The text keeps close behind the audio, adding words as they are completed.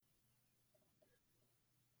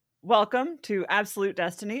Welcome to Absolute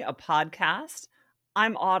Destiny, a podcast.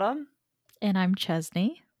 I'm Autumn, And I'm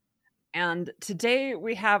Chesney. and today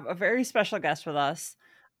we have a very special guest with us,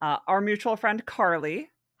 our mutual friend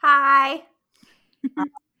Carly. Hi.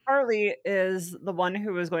 Carly is the one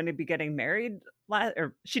who is going to be getting married,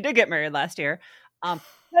 or she did get married last year.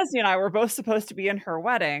 Chesney and I were both supposed to be in her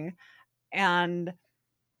wedding, and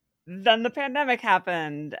then the pandemic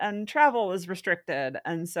happened, and travel was restricted,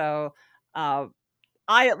 and so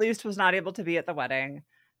I at least was not able to be at the wedding.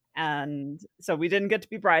 And so we didn't get to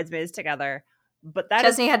be bridesmaids together. But that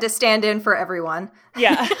Chesney had to stand in for everyone.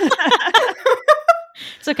 Yeah.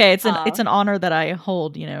 It's okay. It's an honor that I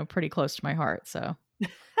hold, pretty close to my heart. So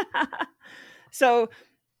So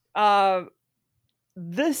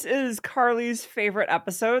this is Carly's favorite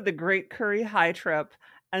episode, the Great Curry High Trip.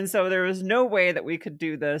 And so there was no way that we could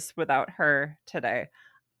do this without her today.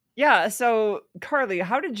 Yeah, so Carly,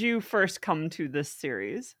 how did you first come to this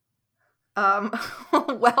series?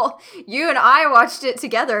 Well, you and I watched it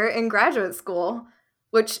together in graduate school,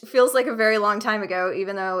 which feels like a very long time ago,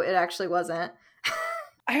 even though it actually wasn't.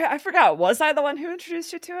 I forgot. Was I the one who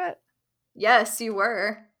introduced you to it? Yes, you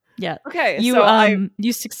were. Yeah. Okay. You so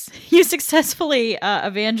you successfully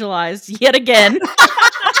evangelized yet again.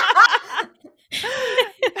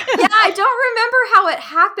 Yeah, I don't remember how it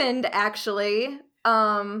happened actually.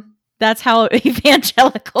 That's how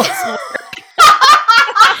evangelicals work.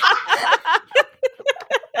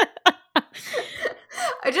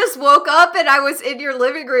 I just woke up and I was in your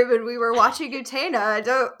living room and we were watching Utena. I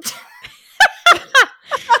don't.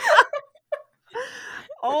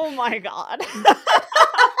 Oh my god.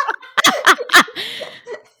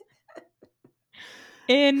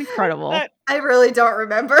 Incredible. I really don't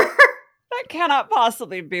remember. That cannot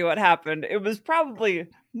possibly be what happened. It was probably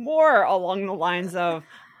more along the lines of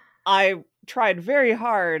I tried very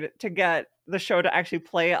hard to get the show to actually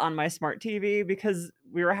play on my smart TV because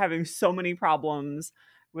we were having so many problems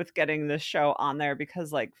with getting this show on there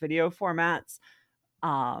because like video formats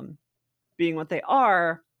being what they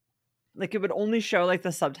are, like it would only show like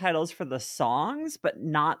the subtitles for the songs but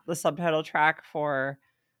not the subtitle track for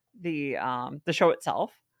the show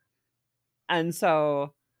itself. And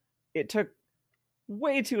so it took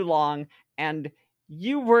way too long, and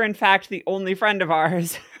you were in fact the only friend of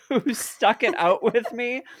ours who stuck it out with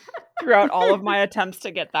me throughout all of my attempts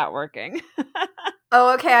to get that working.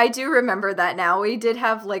 Oh, okay, I do remember that now. We did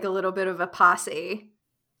have like a little bit of a posse.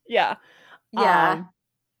 Yeah. Yeah.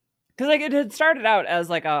 Because like it had started out as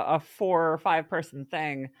like a 4 or 5 person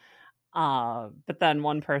thing, but then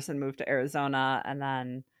one person moved to Arizona, and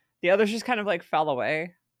then the others just kind of like fell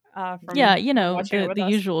away. From the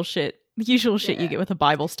usual shit. The usual shit you get with a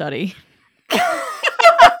Bible study.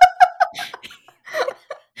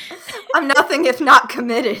 I'm nothing if not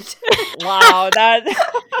committed. Wow, that.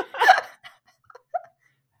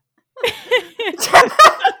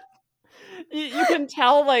 You can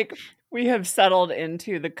tell like we have settled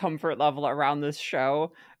into the comfort level around this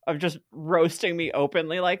show of just roasting me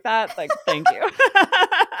openly like that. Like, thank you.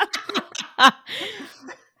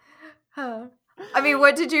 I mean,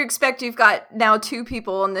 what did you expect? You've got now 2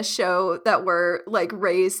 people on this show that were like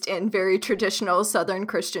raised in very traditional Southern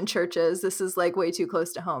Christian churches. This is like way too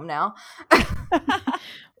close to home now.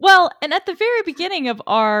 Well, and at the very beginning of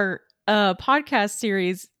our podcast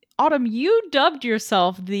series, Autumn, you dubbed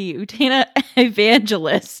yourself the Utena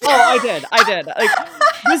Evangelist. Oh, I did. Like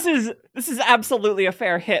this is absolutely a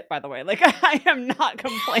fair hit, by the way. Like I am not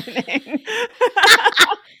complaining.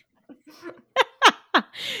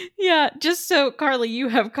 Yeah, just so Carly, you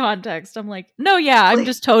have context. I'm like, no, yeah, I'm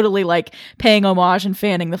just totally like paying homage and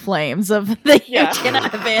fanning the flames of the Utena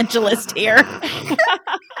Evangelist here.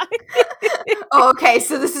 Oh, okay,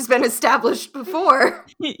 so this has been established before.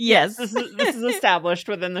 Yes, this is established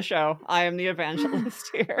within the show. I am the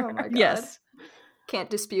evangelist here. Oh my god. Yes, can't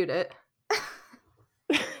dispute it.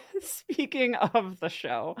 Speaking of the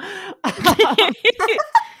show.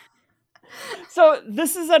 So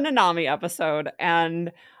this is a Nanami episode,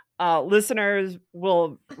 and listeners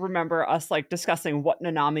will remember us like discussing what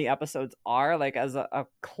Nanami episodes are, like as a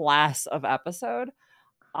class of episode.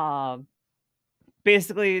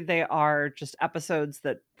 Basically, they are just episodes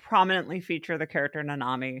that prominently feature the character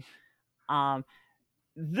Nanami.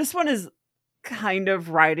 This one is kind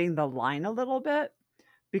of riding the line a little bit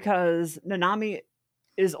because Nanami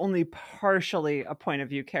is only partially a point of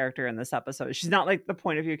view character in this episode. She's not like the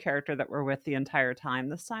point of view character that we're with the entire time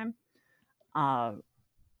this time. But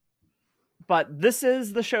this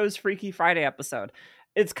is the show's Freaky Friday episode.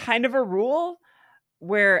 It's kind of a rule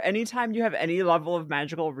where anytime you have any level of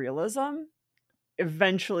magical realism,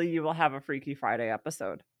 eventually you will have a Freaky Friday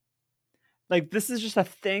episode. Like, this is just a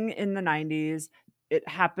thing in the 90s. It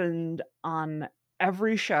happened on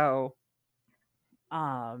every show.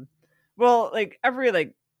 Well, like every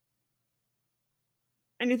like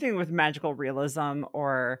anything with magical realism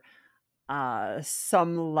or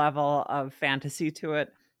some level of fantasy to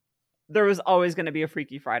it, there was always going to be a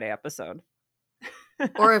Freaky Friday episode.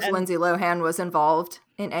 Or if Lindsay Lohan was involved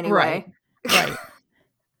in any way. Right.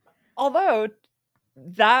 Although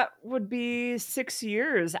that would be 6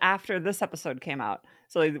 years after this episode came out.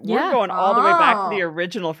 So like, we're going all the way back to the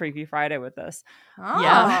original Freaky Friday with this. Oh,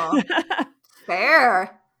 yeah.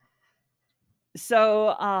 Fair.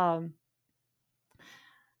 So,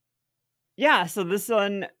 yeah, so this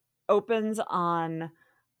one opens on,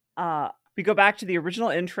 we go back to the original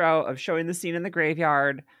intro of showing the scene in the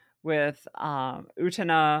graveyard with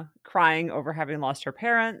Utena crying over having lost her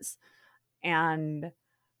parents. And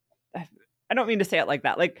I don't mean to say it like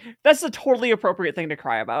that. Like, that's a totally appropriate thing to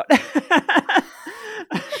cry about.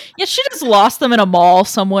 Yeah, she just lost them in a mall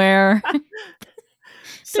somewhere.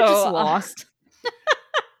 So just lost.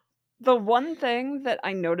 The one thing that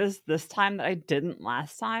I noticed this time that I didn't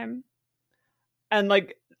last time, and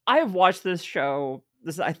like, I have watched this show,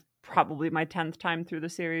 this is probably my 10th time through the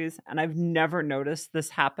series, and I've never noticed this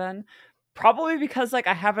happen. Probably because like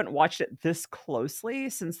I haven't watched it this closely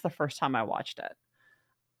since the first time I watched it.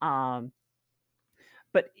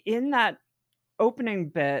 But in that opening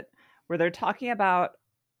bit where they're talking about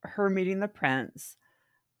her meeting the prince,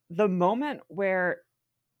 the moment where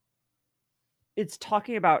it's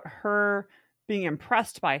talking about her being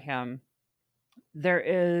impressed by him, there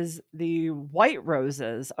is the white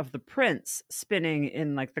roses of the prince spinning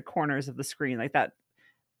in like the corners of the screen, like that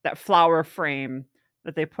flower frame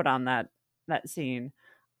that they put on that scene.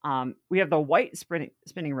 We have the white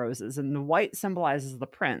spinning roses, and the white symbolizes the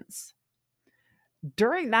prince.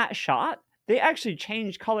 During that shot, they actually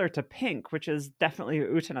changed color to pink, which is definitely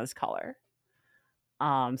Utena's color.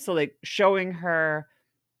 So like showing her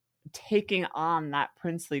taking on that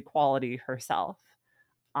princely quality herself.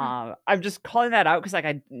 I'm just calling that out because like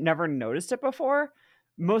I never noticed it before,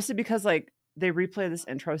 mostly because like they replay this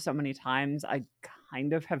intro so many times, I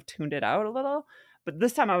kind of have tuned it out a little. But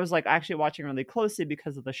this time I was like actually watching really closely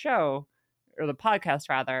because of the show, or the podcast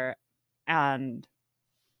rather, and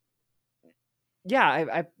yeah,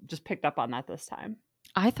 I just picked up on that this time.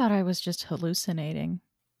 I thought I was just hallucinating.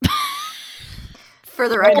 For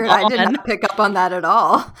the record, I did not pick up on that at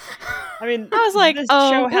all. I mean, I was like, this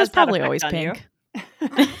oh, show it has was probably that always effect on pink.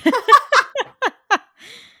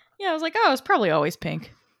 Yeah, I was like, oh, it's probably always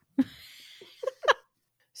pink.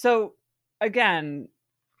 So again,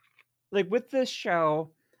 like with this show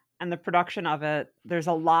and the production of it, there's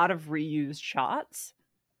a lot of reused shots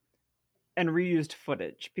and reused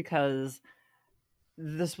footage because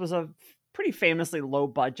this was a pretty famously low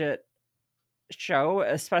budget show,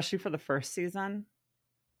 especially for the first season.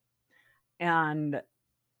 And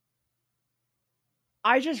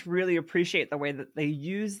I just really appreciate the way that they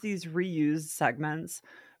use these reused segments,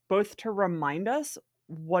 both to remind us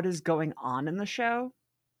what is going on in the show,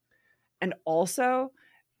 and also,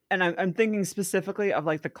 and I'm thinking specifically of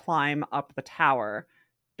like the climb up the tower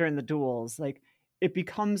during the duels, like it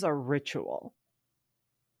becomes a ritual.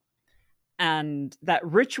 And that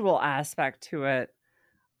ritual aspect to it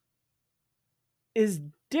is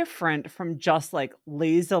different from just like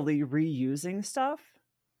lazily reusing stuff.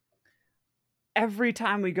 Every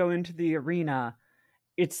time we go into the arena,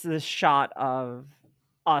 it's this shot of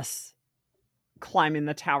us climbing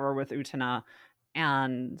the tower with Utena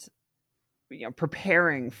and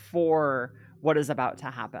preparing for what is about to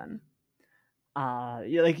happen.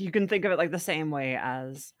 Like you can think of it like the same way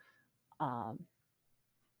as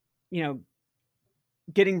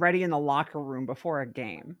getting ready in the locker room before a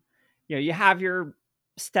game. You have your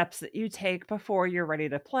steps that you take before you're ready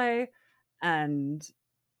to play, and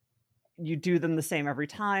you do them the same every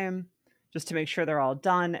time just to make sure they're all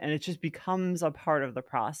done, and it just becomes a part of the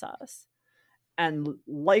process. And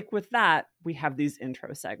like with that, we have these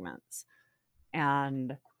intro segments.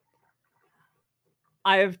 And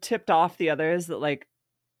I have tipped off the others that like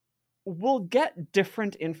we'll get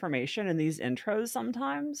different information in these intros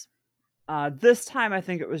sometimes. This time, I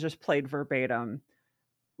think it was just played verbatim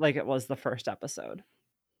like it was the first episode.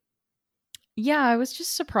 Yeah, I was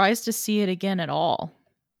just surprised to see it again at all.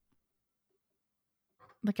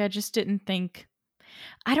 Like, I just didn't think...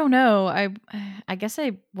 I don't know. I guess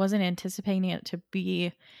I wasn't anticipating it to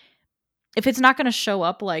be... If it's not going to show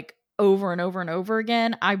up like over and over and over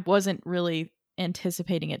again, I wasn't really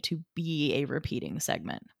anticipating it to be a repeating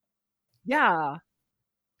segment. Yeah.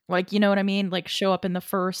 Like, you know what I mean? Like show up in the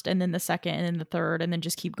first and then the second and then the third and then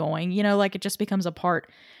just keep going. Like it just becomes a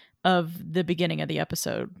part of the beginning of the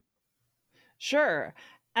episode. Sure.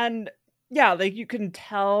 And yeah, like you can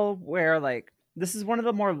tell where like this is one of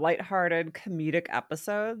the more lighthearted comedic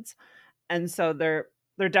episodes. And so they're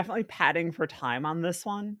definitely padding for time on this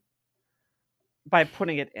one by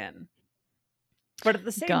putting it in. But at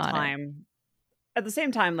the same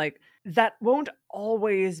time, like that won't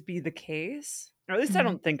always be the case. Or at least I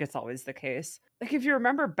don't think it's always the case. Like if you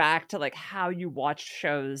remember back to like how you watched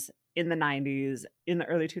shows in the 90s, in the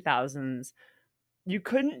early 2000s, you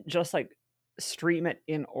couldn't just like stream it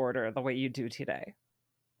in order the way you do today.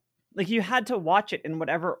 Like you had to watch it in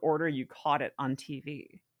whatever order you caught it on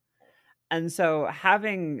TV. And so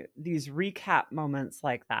having these recap moments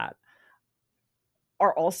like that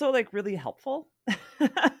are also like really helpful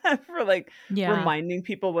for like reminding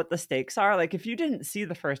people what the stakes are. Like if you didn't see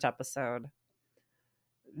the first episode,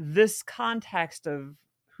 this context of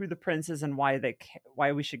who the prince is and why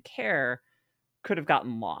we should care could have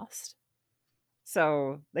gotten lost.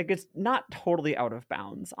 So like it's not totally out of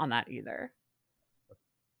bounds on that either.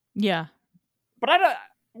 Yeah. But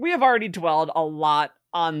we have already dwelled a lot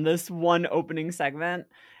on this one opening segment,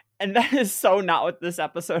 and that is so not what this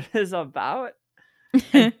episode is about.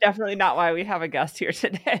 And definitely not why we have a guest here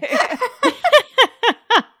today.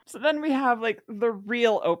 So then we have like the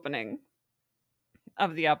real opening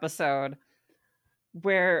of the episode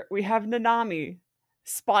where we have Nanami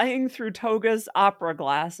spying through Toga's opera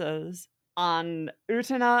glasses on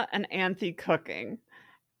Utena and Anthy cooking,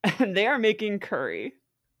 and they are making curry.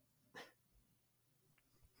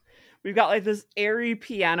 We've got like this airy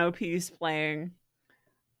piano piece playing,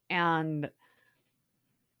 and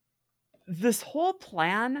this whole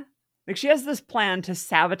plan, like she has this plan to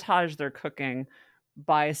sabotage their cooking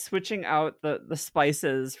by switching out the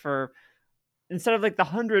spices for, instead of like the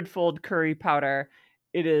 100-fold curry powder,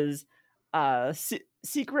 it is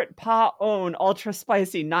secret Pa own ultra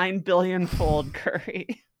spicy 9 billion-fold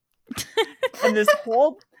curry. And this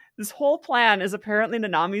whole plan is apparently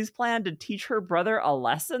Nanami's plan to teach her brother a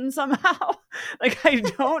lesson somehow. Like, I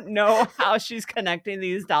don't know how she's connecting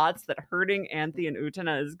these dots that hurting Anthy and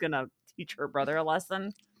Utena is gonna teach her brother a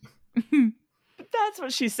lesson. But that's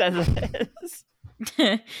what she says it is.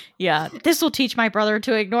 Yeah, this will teach my brother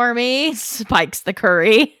to ignore me. Spikes the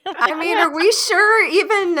curry. I mean, are we sure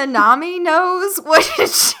even Nanami knows what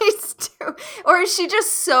she's doing? Or is she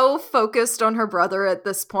just so focused on her brother at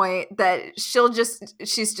this point that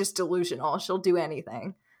she's just delusional. She'll do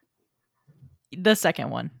anything. The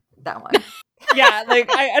second one. That one. Yeah,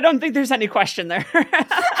 like, I don't think there's any question there.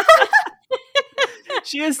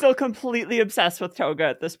 She is still completely obsessed with Toga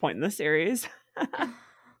at this point in the series.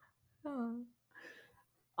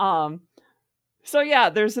 So yeah,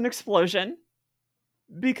 there's an explosion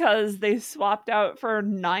because they swapped out for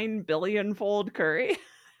 9 billion-fold curry.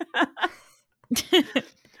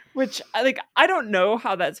 Which, like, I don't know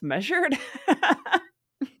how that's measured.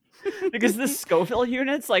 Because the Scoville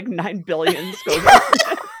unit's like 9 billion Scoville units.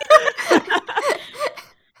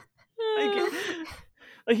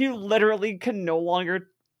 like you literally can no longer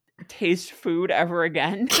taste food ever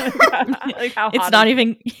again. Like how it's not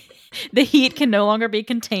even... The heat can no longer be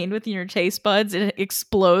contained within your taste buds. It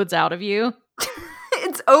explodes out of you.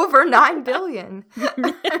 It's over 9 billion.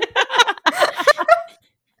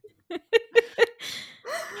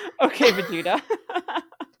 Okay, Vegeta.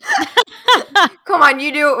 Come on,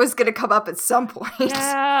 you knew it was going to come up at some point.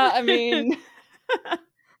 Yeah, I mean...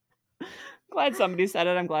 Glad somebody said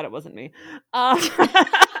it. I'm glad it wasn't me.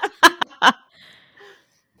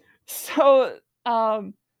 So,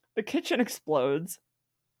 the kitchen explodes.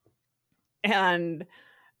 And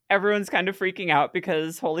everyone's kind of freaking out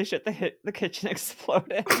because holy shit, the kitchen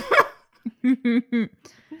exploded.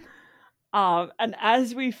 And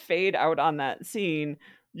as we fade out on that scene,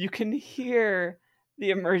 you can hear the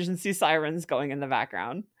emergency sirens going in the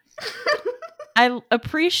background. I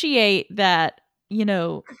appreciate that,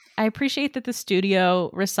 I appreciate that the studio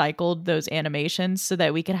recycled those animations so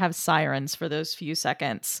that we could have sirens for those few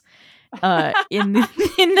seconds in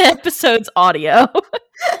the episode's audio.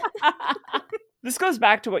 This goes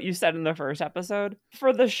back to what you said in the first episode.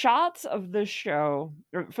 For the shots of this show,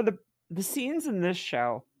 or for the scenes in this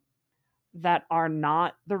show that are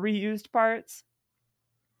not the reused parts,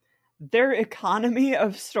 their economy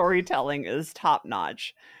of storytelling is top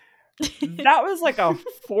notch. That was like a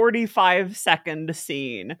 45-second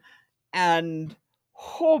scene. And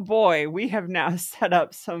oh boy, we have now set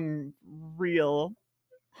up some real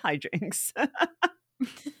hijinks.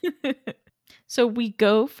 So we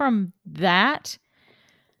go from that.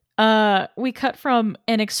 We cut from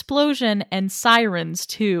an explosion and sirens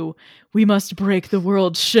to we must break the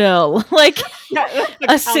world's shell. Like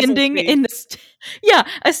ascending in Yeah,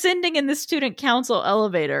 ascending in the student council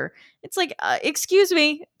elevator. It's like, excuse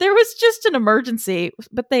me, there was just an emergency,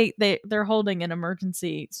 but they're holding an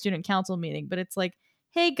emergency student council meeting. But it's like,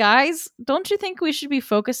 hey guys, don't you think we should be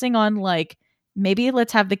focusing on like maybe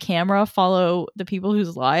let's have the camera follow the people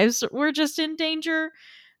whose lives were just in danger,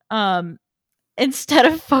 instead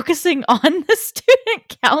of focusing on the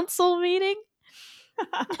student council meeting.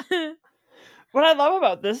 What I love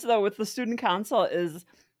about this, though, with the student council is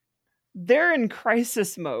they're in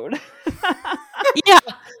crisis mode. Yeah.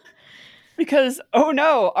 Because, oh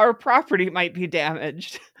no, our property might be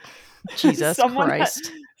damaged. Jesus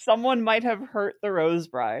Christ. Someone might have hurt the Rose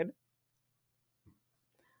Bride.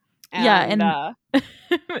 And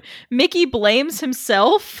Mickey blames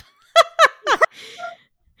himself.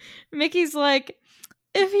 Mickey's like,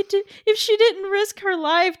 if she didn't risk her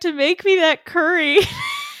life to make me that curry,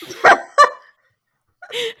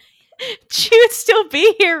 she would still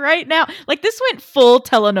be here right now. Like, this went full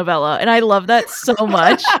telenovela, and I love that so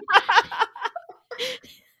much.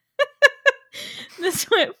 This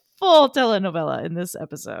went full telenovela in this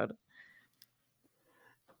episode.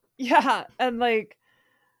 Yeah, and like,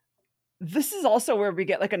 this is also where we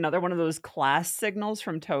get like another one of those class signals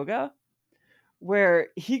from Toga, where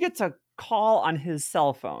he gets a call on his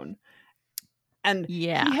cell phone, and he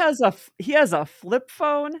has a flip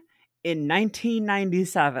phone in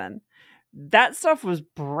 1997. That stuff was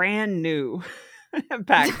brand new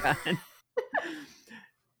back then.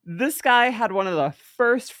 This guy had one of the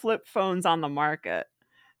first flip phones on the market,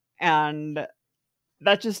 and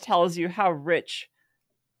that just tells you how rich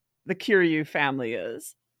the Kiryu family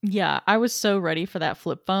is. Yeah, I was so ready for that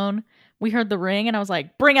flip phone. We heard the ring, and I was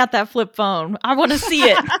like, bring out that flip phone. I want to see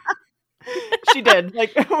it. She did.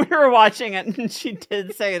 Like, we were watching it, and she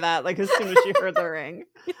did say that, like, as soon as she heard the ring.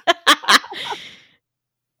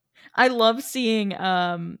 I love seeing,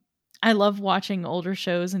 I love watching older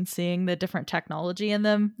shows and seeing the different technology in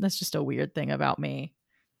them. That's just a weird thing about me.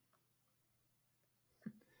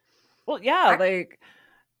 Well, yeah, like,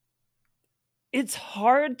 it's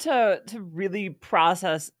hard to really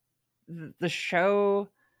process the show.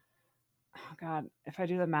 Oh God, if I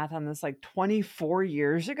do the math on this, like 24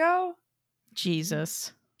 years ago?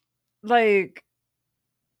 Jesus. Like,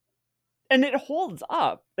 and it holds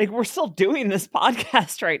up. Like, we're still doing this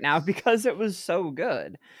podcast right now because it was so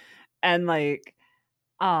good. And like,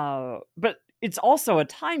 but it's also a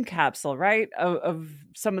time capsule, right? Of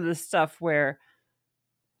some of this stuff where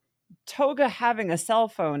Toga having a cell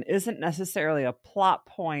phone isn't necessarily a plot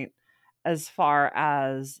point as far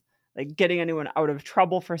as like getting anyone out of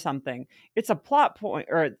trouble for something. It's a plot point,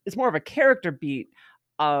 or it's more of a character beat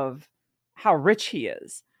of how rich he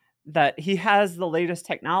is, that he has the latest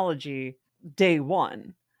technology day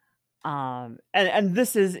one. And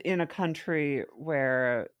this is in a country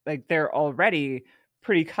where like they're already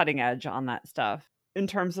pretty cutting edge on that stuff in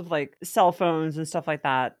terms of like cell phones and stuff like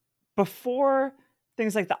that. Before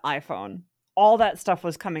things like the iPhone, all that stuff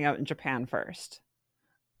was coming out in Japan first.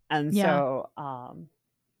 And so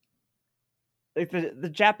like the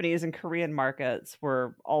Japanese and Korean markets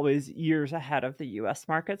were always years ahead of the US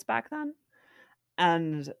markets back then.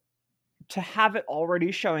 And to have it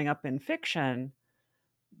already showing up in fiction,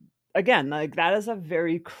 again, like that is a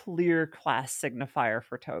very clear class signifier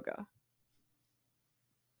for Toga.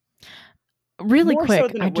 Really More quick, so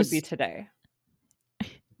than it would be today.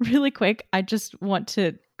 Really quick, I just want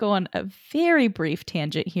to go on a very brief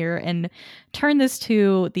tangent here and turn this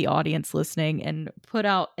to the audience listening and put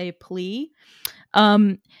out a plea.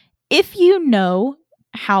 If you know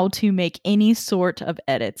how to make any sort of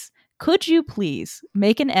edits, could you please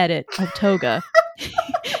make an edit of Toga?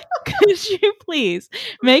 Could you please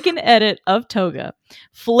make an edit of Toga?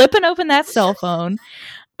 Flipping open that cell phone,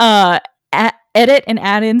 edit and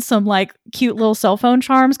add in some like cute little cell phone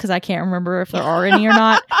charms, because I can't remember if there are any or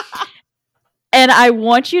not. And I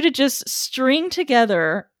want you to just string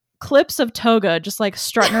together clips of Toga just like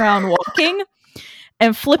strutting around walking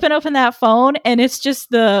and flipping open that phone, and it's just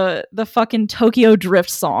the fucking Tokyo Drift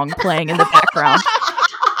song playing in the background.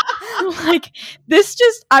 Like, this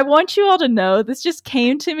just, I want you all to know, this just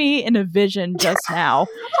came to me in a vision just now.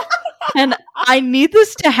 And I need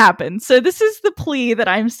this to happen. So this is the plea that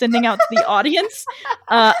I'm sending out to the audience.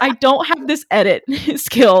 I don't have this edit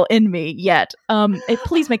skill in me yet.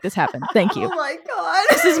 Please make this happen. Thank you. Oh my God.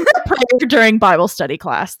 This is my prayer during Bible study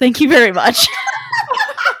class. Thank you very much.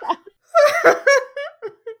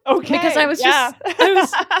 Okay. Because I was just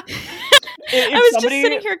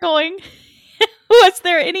sitting here going, was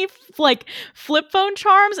there any like flip phone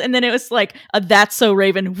charms? And then it was like a "That's So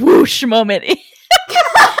Raven" whoosh moment.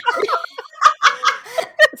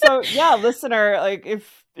 So yeah, listener, like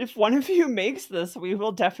if one of you makes this, we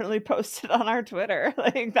will definitely post it on our Twitter.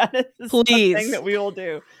 Like that is a thing Please. that we will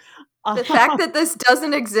do. The fact that this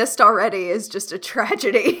doesn't exist already is just a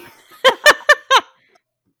tragedy.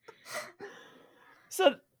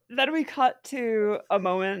 So then we cut to a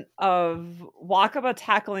moment of Wakaba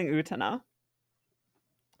tackling Utena,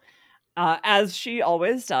 as she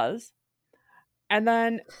always does. And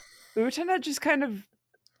then Utena just kind of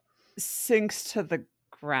sinks to the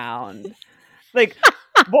ground. Like,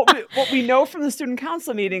 what we know from the student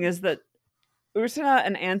council meeting is that Utena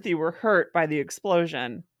and Anthy were hurt by the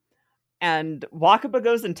explosion. And Wakaba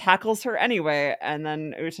goes and tackles her anyway, and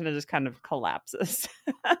then Utena just kind of collapses.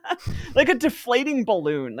 Like a deflating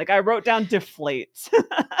balloon. Like I wrote down deflates.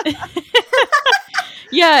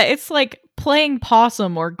 Yeah, it's like playing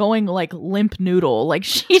possum or going like limp noodle. Like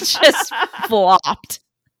she just flopped.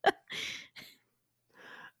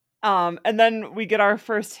 And then we get our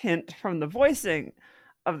first hint from the voicing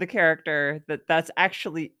of the character that that's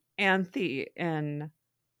actually Anthy in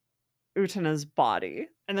Utena's body.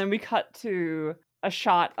 And then we cut to a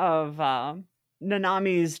shot of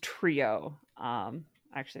Nanami's trio.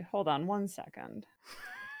 Actually, hold on one second.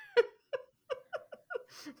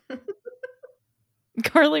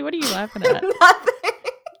 Carly, what are you laughing at? Nothing.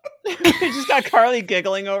 We just got Carly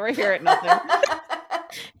giggling over here at nothing.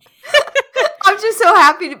 I'm just so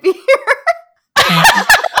happy to be here.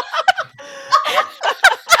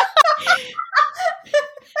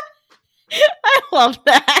 I love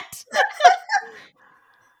that.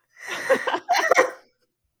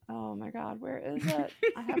 Oh my god, where is it?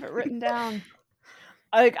 I have it written down.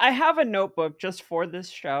 I have a notebook just for this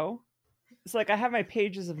show. It's like I have my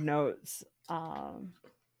pages of notes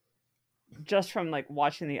just from like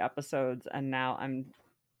watching the episodes, and now I'm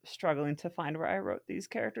struggling to find where I wrote these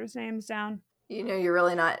characters' names down. You know, you're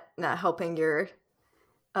really not helping your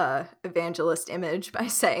evangelist image by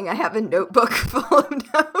saying I have a notebook full of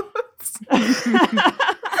notes.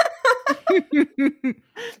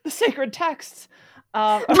 The sacred texts.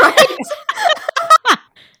 Right?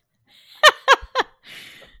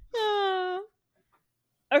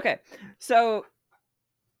 Okay, so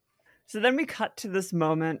then we cut to this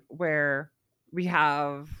moment where we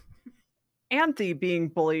have Anthy being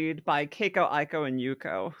bullied by Keiko, Aiko, and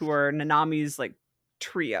Yuko, who are Nanami's like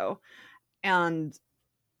trio. And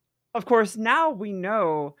of course, now we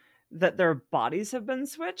know that their bodies have been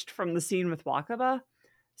switched from the scene with Wakaba.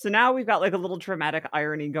 So now we've got like a little dramatic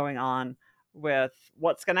irony going on with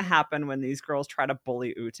what's going to happen when these girls try to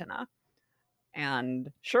bully Utena.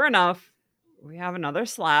 And sure enough, we have another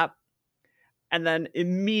slap. And then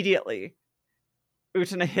immediately,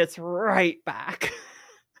 Utena hits right back.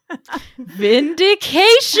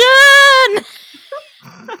 Vindication!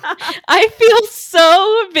 I feel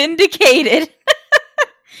so vindicated.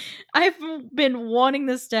 I've been wanting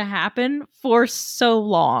this to happen for so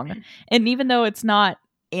long. And even though it's not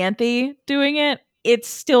Anthy doing it, it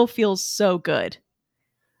still feels so good.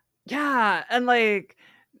 Yeah, and like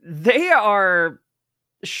they are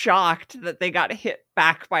shocked that they got hit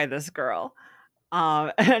back by this girl.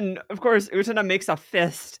 And of course, Utena makes a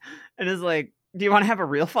fist and is like, do you want to have a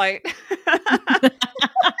real fight?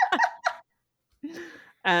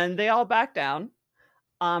 And they all back down.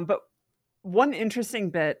 But one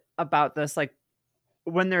interesting bit about this, like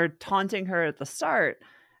when they're taunting her at the start,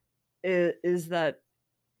 is that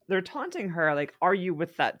they're taunting her like, are you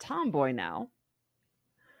with that tomboy now?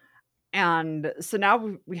 And so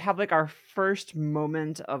now we have like our first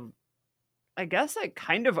moment of, I guess, like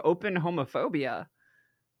kind of open homophobia.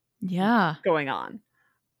 Yeah. Going on.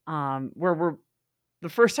 Where we're the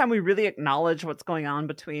first time we really acknowledge what's going on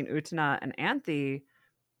between Utena and Anthy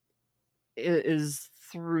is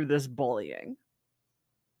through this bullying.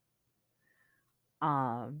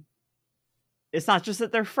 It's not just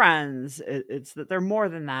that they're friends, it's that they're more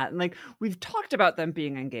than that. And like we've talked about them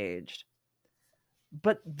being engaged.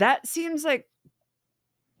 But that seems like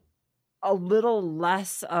a little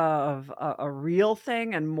less of a real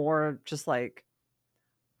thing and more just like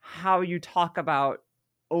how you talk about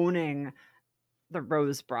owning the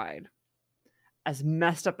Rose Bride. As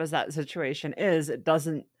messed up as that situation is, it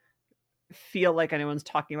doesn't feel like anyone's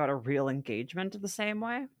talking about a real engagement the same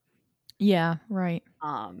way. Yeah, right.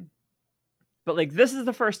 But like this is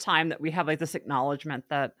the first time that we have like this acknowledgement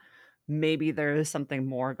that maybe there is something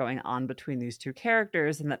more going on between these two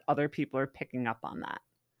characters and that other people are picking up on that.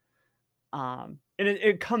 And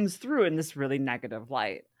it comes through in this really negative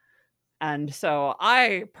light. And so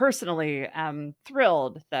I personally am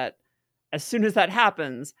thrilled that as soon as that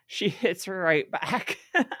happens, she hits right back.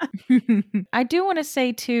 I do want to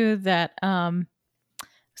say too that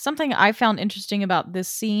something I found interesting about this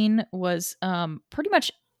scene was pretty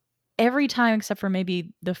much every time except for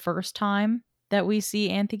maybe the first time that we see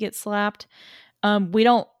Anthy get slapped. We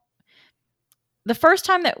don't. The first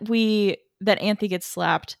time that Anthy gets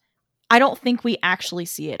slapped, I don't think we actually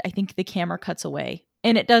see it. I think the camera cuts away.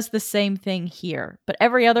 And it does the same thing here. But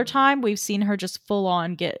every other time we've seen her just full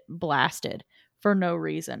on get blasted for no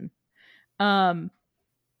reason. And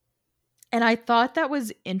I thought that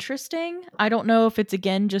was interesting. I don't know if it's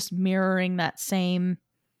again just mirroring that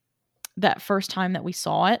first time that we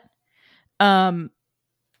saw it. But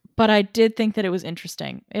I did think that it was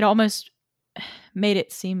interesting. It almost made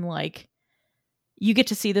it seem like you get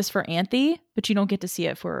to see this for Anthy, but you don't get to see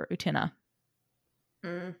it for Utena.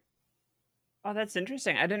 Mm. Oh, that's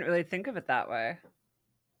interesting. I didn't really think of it that way.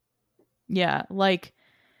 Yeah, like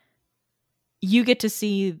you get to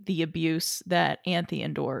see the abuse that Anthy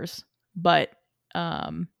endures, but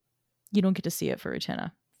you don't get to see it for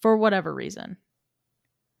Utena for whatever reason.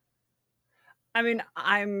 I mean,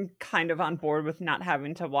 I'm kind of on board with not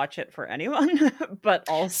having to watch it for anyone, but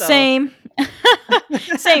also Same.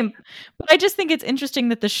 But I just think it's interesting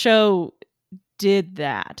that the show did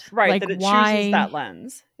that. Right, like, that it why chooses that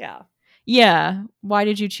lens. Yeah. Yeah, why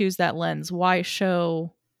did you choose that lens? Why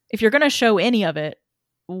show, if you're going to show any of it,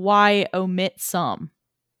 why omit some?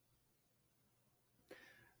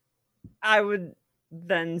 I would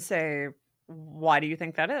then say, why do you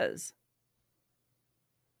think that is?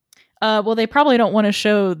 Well, they probably don't want to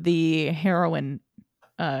show the heroine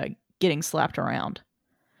getting slapped around.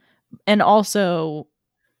 And also,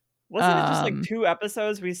 wasn't it just like 2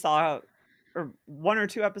 episodes we saw, or 1 or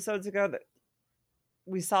 2 episodes ago that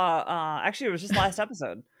we saw, actually it was just last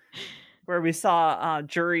episode, where we saw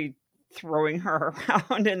Jury throwing her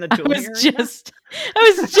around in the dueling arena.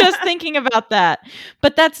 I was just thinking about that.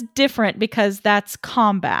 But that's different because that's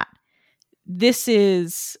combat. This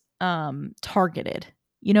is targeted.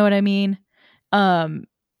 You know what I mean?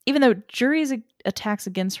 Even though Jury's attacks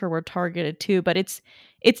against her were targeted too, but it's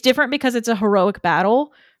different because it's a heroic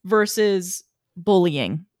battle versus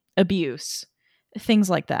bullying, abuse, things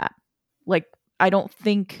like that. Like, I don't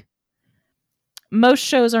think most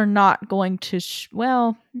shows are not going to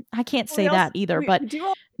well, I can't say that either, but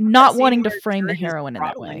not wanting to frame the heroine in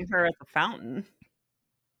that way. Her at the fountain.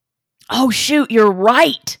 Oh shoot, you're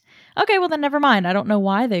right. Okay, well then never mind. I don't know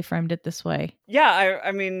why they framed it this way. Yeah,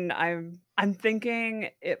 I mean, I'm thinking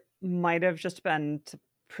it might have just been to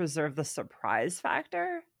preserve the surprise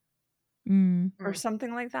factor or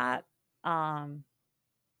something like that.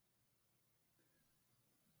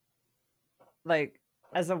 Like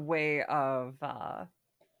as a way of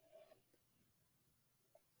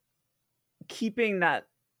keeping that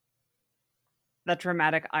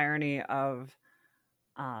dramatic irony of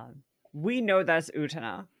we know that's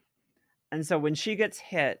Utena. And so when she gets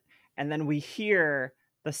hit and then we hear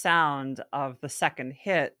the sound of the second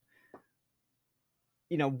hit,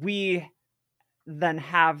 you know, we then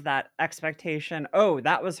have that expectation, oh,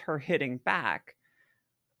 that was her hitting back.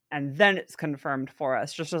 And then it's confirmed for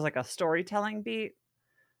us, just as like a storytelling beat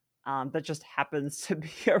that just happens to be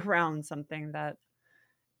around something that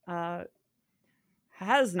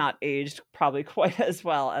has not aged probably quite as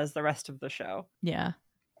well as the rest of the show. Yeah.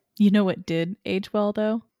 You know what did age well,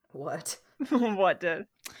 though? What? What did?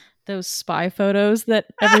 Those spy photos that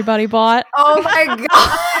everybody bought. Oh my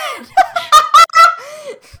god!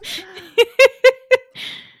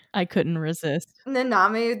 I couldn't resist.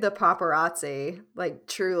 Nanami, the paparazzi, like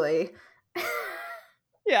truly.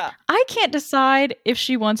 Yeah. I can't decide if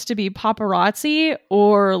she wants to be paparazzi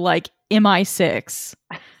or like MI6.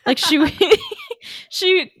 Like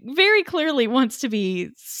she very clearly wants to be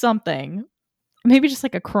something. Maybe just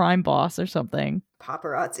like a crime boss or something.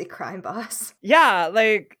 Paparazzi crime boss. Yeah,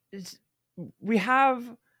 like we have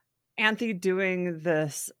Anthy doing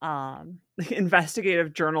this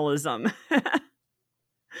investigative journalism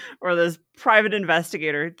or this private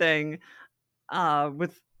investigator thing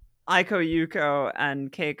with Aiko, Yuko,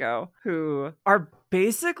 and Keiko, who are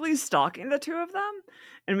basically stalking the two of them.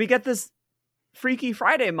 And we get this Freaky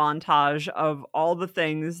Friday montage of all the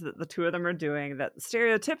things that the two of them are doing that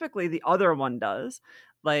stereotypically the other one does,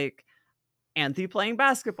 like Anthy playing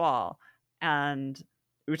basketball and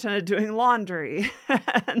Utena doing laundry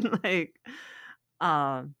and like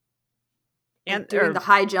and doing the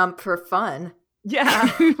high jump for fun. Yeah.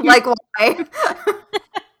 Like why?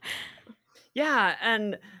 Yeah,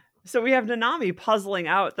 and so we have Nanami puzzling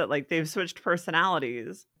out that like they've switched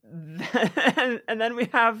personalities. And then we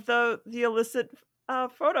have the illicit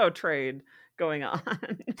photo trade going on.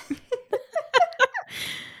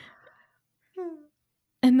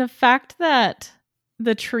 And the fact that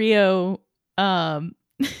the trio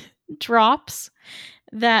drops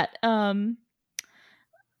that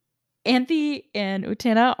Anthy and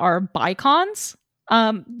Utena are bicons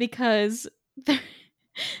because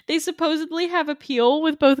they supposedly have appeal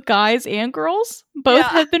with both guys and girls. Both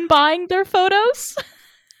have been buying their photos.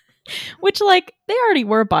 Which, like, they already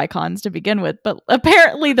were bicons to begin with, but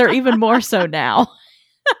apparently they're even more so now.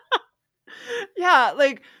 Yeah,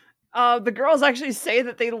 like, the girls actually say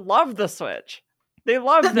that they love the Switch. They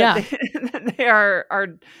love that they are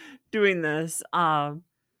doing this. To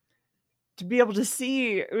be able to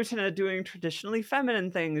see Utena doing traditionally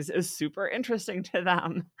feminine things is super interesting to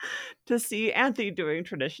them. To see Anthy doing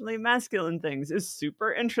traditionally masculine things is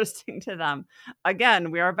super interesting to them.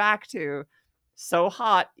 Again, we are back to so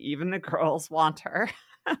hot, even the girls want her.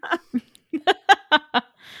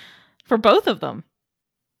 For both of them.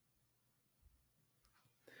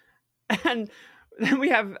 And then we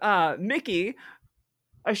have Mickey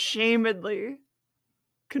ashamedly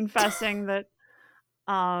confessing that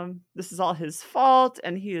this is all his fault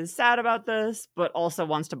and he is sad about this, but also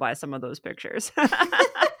wants to buy some of those pictures.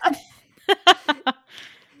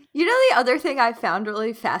 You know, the other thing I found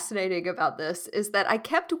really fascinating about this is that I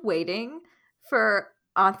kept waiting for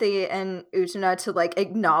Anthy and Utena to like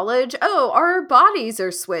acknowledge, oh, our bodies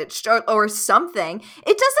are switched or something.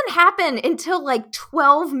 It doesn't happen until like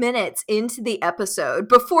 12 minutes into the episode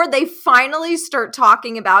before they finally start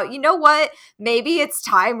talking about, you know what, maybe it's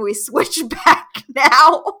time we switch back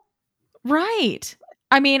now. Right.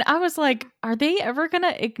 I mean, I was like, are they ever going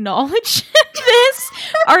to acknowledge this?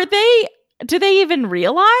 Do they even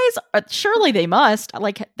realize? Surely they must.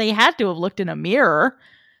 Like, they had to have looked in a mirror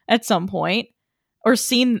at some point or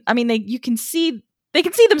seen. I mean, they can see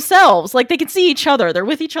themselves. Like, they can see each other. They're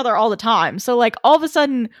with each other all the time. So, like, all of a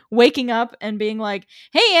sudden waking up and being like,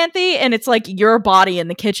 hey, Anthy. And it's like your body in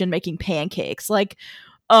the kitchen making pancakes. Like,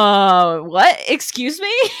 what? Excuse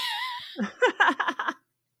me?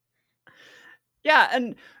 Yeah.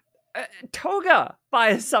 And Toga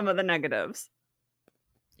buys some of the negatives.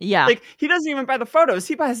 Yeah. Like, he doesn't even buy the photos.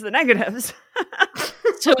 He buys the negatives.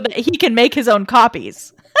 So that he can make his own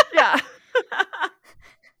copies. Yeah.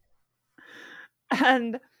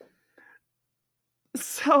 And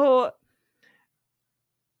so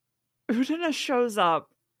Utena shows up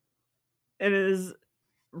and is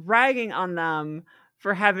ragging on them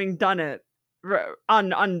for having done it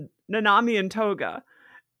on Nanami and Toga.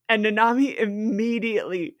 And Nanami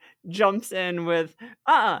immediately jumps in with,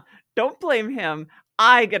 don't blame him.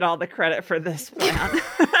 I get all the credit for this plan.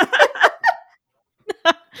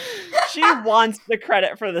 She wants the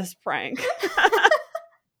credit for this prank.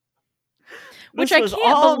 Which I was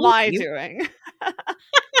can't all believe. my doing.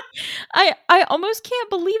 I almost can't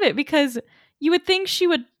believe it because you would think she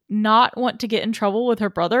would not want to get in trouble with her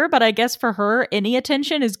brother, but I guess for her, any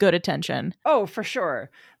attention is good attention. Oh, for sure.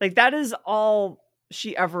 Like, that is all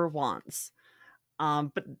she ever wants.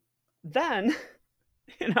 But then,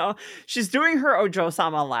 she's doing her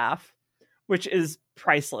Ojo-sama laugh, which is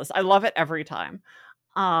priceless. I love it every time.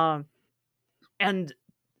 And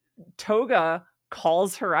Toga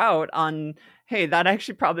calls her out on, hey, that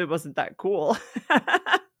actually probably wasn't that cool.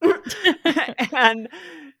 And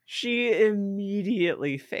she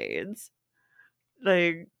immediately fades.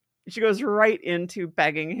 Like, she goes right into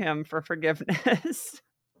begging him for forgiveness.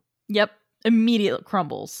 Yep. Immediately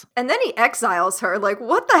crumbles. And then he exiles her. Like,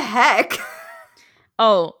 what the heck?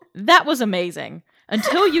 Oh, that was amazing.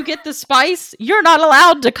 Until you get the spice, you're not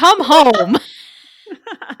allowed to come home.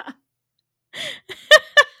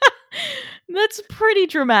 That's pretty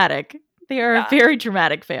dramatic. They are a very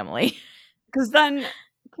dramatic family. Because then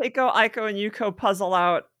Keiko, Aiko, and Yuko puzzle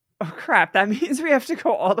out, oh crap, that means we have to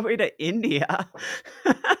go all the way to India.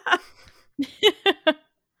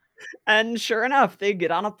 And sure enough, they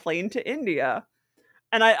get on a plane to India.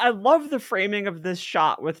 And I love the framing of this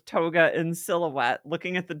shot with Toga in silhouette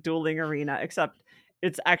looking at the dueling arena, except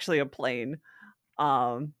it's actually a plane.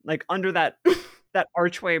 Like under that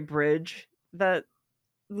archway bridge that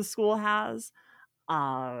the school has.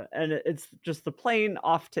 And it's just the plane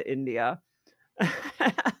off to India.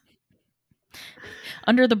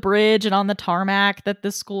 Under the bridge and on the tarmac that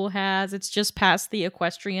the school has. It's just past the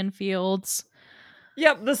equestrian fields.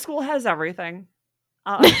 Yep, the school has everything.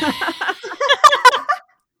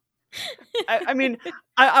 I mean,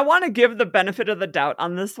 I want to give the benefit of the doubt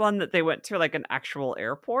on this one that they went to like an actual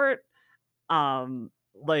airport.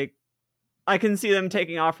 Like I can see them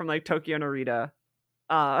taking off from like Tokyo Narita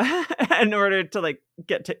in order to like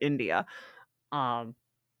get to India. And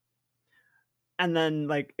then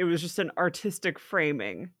like it was just an artistic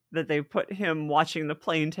framing that they put him watching the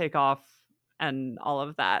plane take off and all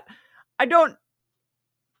of that. I don't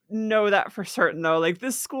know that for certain though. Like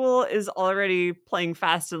this school is already playing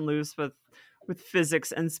fast and loose with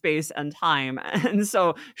physics and space and time. And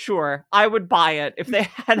so sure, I would buy it if they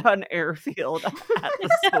had an airfield at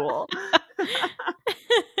the school.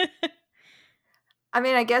 I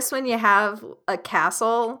mean, I guess when you have a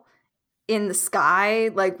castle in the sky,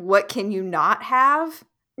 like what can you not have?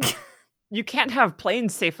 You can't have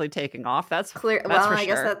planes safely taking off. That's Clear. That's Well, for I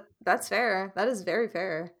guess sure. that's fair. That is very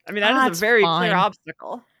fair. I mean, that is a That's very fine. clear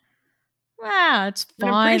obstacle. Ah, it's And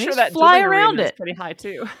I'm fine. pretty sure Just that fly building around arena is it. pretty high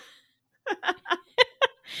too.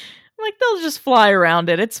 Like they'll just fly around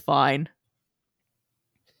it. It's fine.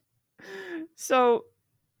 So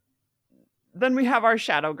then we have our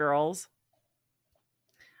shadow girls.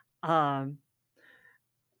 And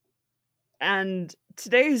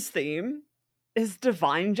today's theme is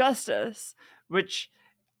divine justice, which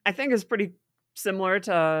I think is pretty similar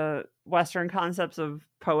to Western concepts of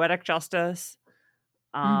poetic justice.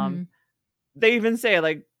 Mhm. They even say,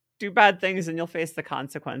 like, do bad things and you'll face the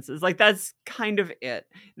consequences. Like, that's kind of it.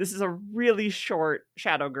 This is a really short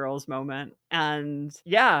Shadow Girls moment. And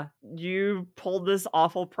yeah, you pulled this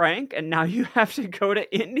awful prank and now you have to go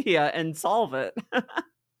to India and solve it.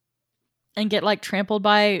 And get like trampled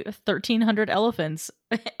by 1,300 elephants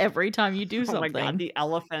every time you do Oh my something. god, the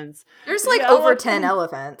elephants. There's The like over 10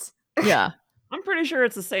 elephants. Yeah. I'm pretty sure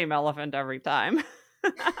it's the same elephant every time.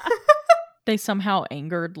 They somehow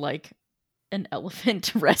angered like an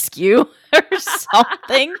elephant rescue or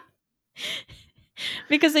something.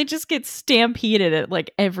 Because they just get stampeded at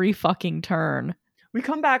like every fucking turn. We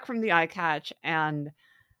come back from the eye catch and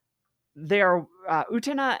they're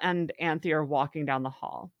Utena and Anthe are walking down the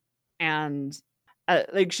hall. And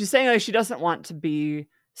like she's saying like she doesn't want to be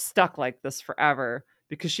stuck like this forever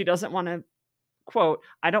because she doesn't want to, quote,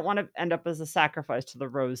 I don't want to end up as a sacrifice to the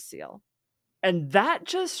rose seal. And that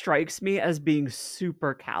just strikes me as being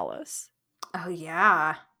super callous. Oh,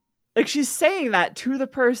 yeah. Like she's saying that to the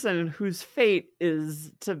person whose fate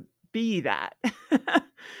is to be that.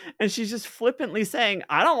 And she's just flippantly saying,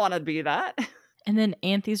 I don't want to be that. And then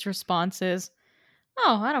Anthe's response is,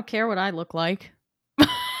 oh, I don't care what I look like.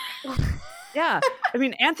 Yeah. I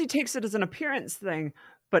mean, Anthe takes it as an appearance thing,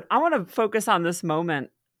 but I want to focus on this moment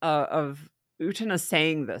of Utena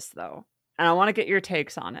saying this, though. And I want to get your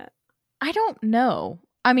takes on it. I don't know.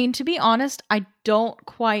 I mean, to be honest, I don't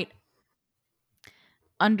quite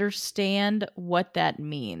understand what that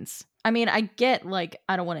means. I mean, I get like,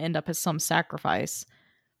 I don't want to end up as some sacrifice.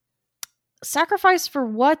 Sacrifice for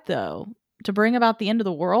what, though? To bring about the end of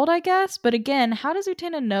the world, I guess? But again, how does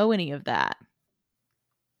Utena know any of that?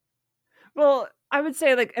 Well, I would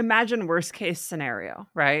say, like, imagine worst case scenario,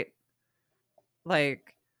 right?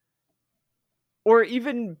 Like, or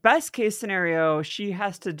even best case scenario, she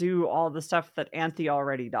has to do all the stuff that Anthe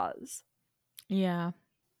already does. Yeah.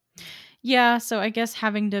 Yeah, so I guess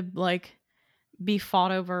having to, like, be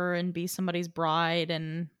fought over and be somebody's bride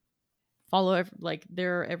and follow, like,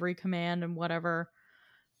 their every command and whatever.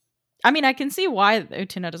 I mean, I can see why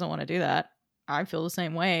Utena doesn't want to do that. I feel the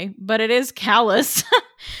same way. But it is callous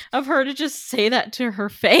of her to just say that to her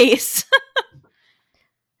face.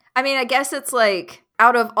 I mean, I guess it's like,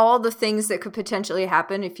 out of all the things that could potentially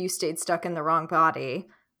happen if you stayed stuck in the wrong body,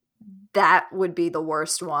 that would be the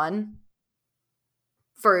worst one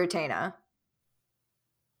for Utena.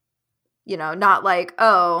 You know, not like,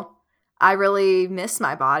 oh, I really miss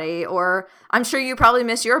my body, or I'm sure you probably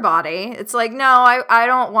miss your body. It's like, no, I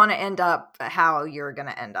don't want to end up how you're going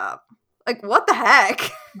to end up. Like, what the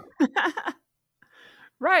heck?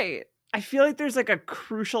 Right. I feel like there's like a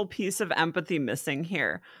crucial piece of empathy missing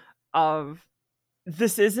here of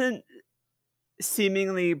this isn't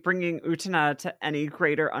seemingly bringing Utena to any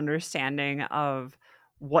greater understanding of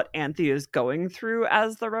what Anthe is going through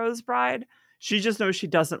as the Rose Bride. She just knows she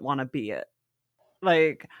doesn't want to be it.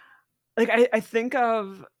 Like I think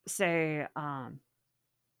of, say, like,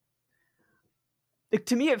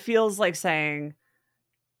 to me it feels like saying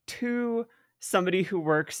to somebody who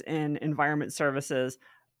works in environment services,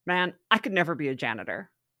 man, I could never be a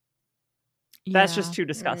janitor. That's just too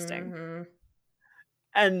disgusting. Mm-hmm.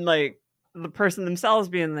 And like the person themselves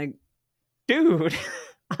being like, dude,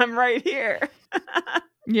 I'm right here.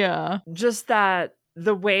 Yeah. Just that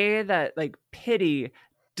the way that like pity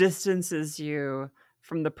distances you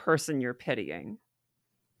from the person you're pitying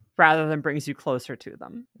rather than brings you closer to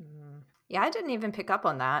them. Yeah, I didn't even pick up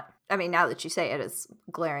on that. I mean, now that you say it, it's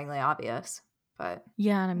glaringly obvious. But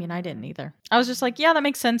Yeah, I mean, I didn't either. I was just like, yeah, that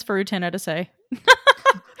makes sense for Utena to say.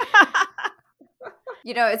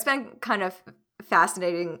 you know, it's been kind of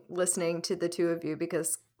fascinating listening to the two of you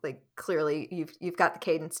because, like, clearly you've got the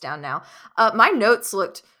cadence down now. My notes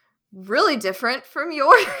looked really different from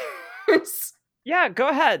yours. Yeah, go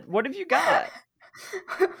ahead. What have you got?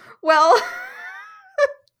 Well,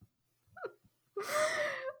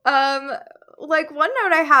 like one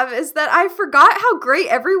note I have is that I forgot how great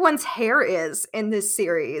everyone's hair is in this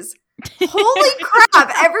series. Holy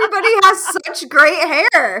crap, everybody has such great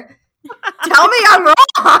hair. Tell me I'm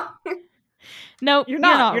wrong. No, You're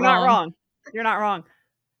not wrong. You're not wrong.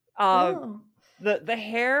 Oh. The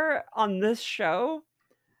hair on this show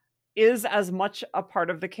is as much a part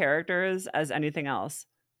of the characters as anything else,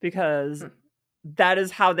 because that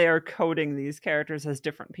is how they are coding these characters as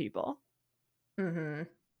different people. Mm-hmm.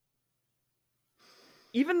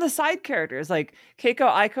 Even the side characters like Keiko,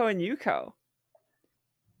 Aiko, and Yuko,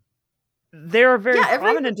 they're very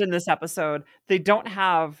prominent in this episode. They don't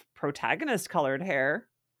have protagonist colored hair,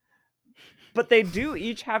 but they do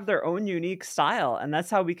each have their own unique style, and that's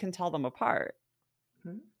how we can tell them apart.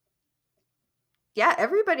 Yeah,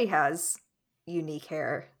 everybody has unique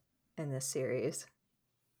hair in this series.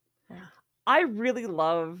 Yeah. I really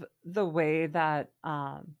love the way that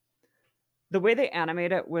they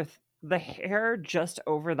animate it with the hair just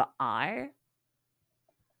over the eye,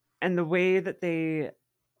 and the way that they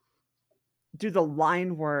do the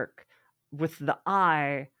line work with the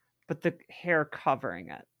eye, but the hair covering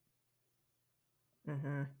it.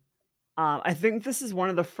 Mm-hmm. I think this is one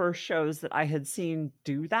of the first shows that I had seen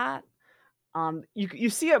do that. You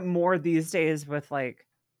see it more these days with like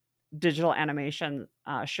digital animation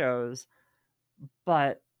shows,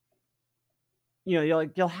 but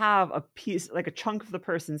you'll have a piece, like a chunk of the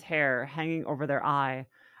person's hair hanging over their eye,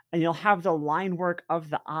 and you'll have the line work of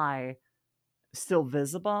the eye still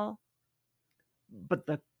visible, but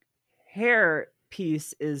the hair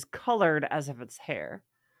piece is colored as if it's hair,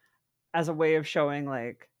 as a way of showing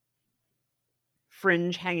like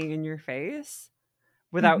fringe hanging in your face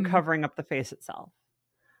without covering up the face itself.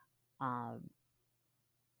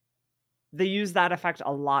 They use that effect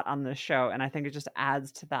a lot on this show, and I think it just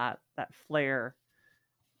adds to that flair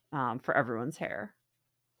for everyone's hair.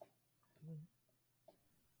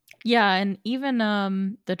 Yeah, and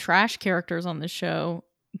even the trash characters on the show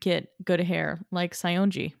get good hair, like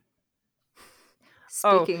Saionji.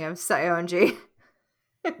 Speaking of Saionji.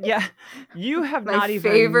 Yeah, you have not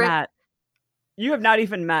even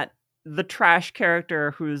met the trash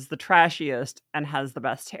character who's the trashiest and has the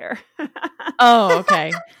best hair. Oh,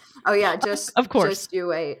 okay. Oh yeah, just of course. Just you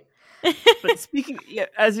wait. But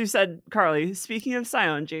as you said, Carly, speaking of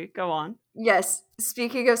Saionji, go on. Yes,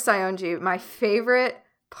 speaking of Saionji, my favorite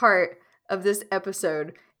part of this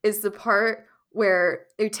episode is the part where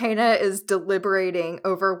Utena is deliberating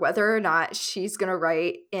over whether or not she's going to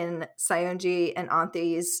write in Saionji and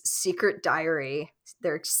Anthe's secret diary,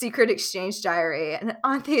 their secret exchange diary. And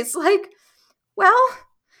Anthe's like, well,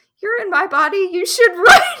 you're in my body, you should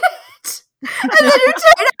write it. And then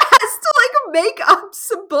Utena has to like make up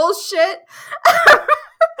some bullshit.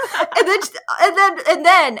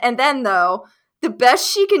 and then though, the best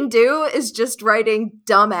she can do is just writing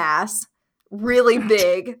dumbass really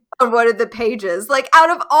big on one of the pages. Like, out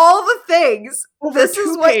of all the things, this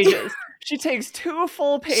is what pages. She takes 2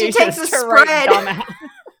 full pages. She takes a spread. Write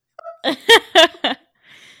dumbass.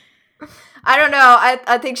 I don't know.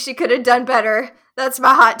 I think she could have done better. That's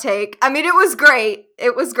my hot take. I mean, it was great.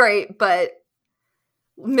 But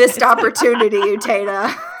missed opportunity,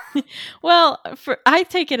 Utena. Well, I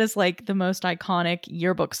take it as like the most iconic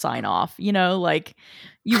yearbook sign off. Like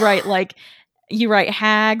you write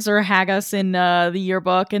hags or haggis in the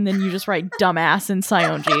yearbook, and then you just write dumbass in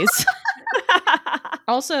Saionji's.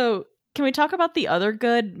 Also, can we talk about the other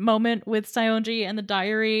good moment with Saionji and the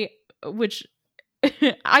diary, which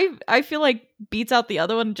I feel like beats out the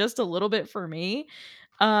other one just a little bit for me?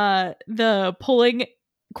 The pulling,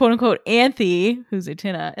 quote unquote, Anthe, who's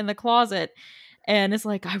Utena, in the closet, and it's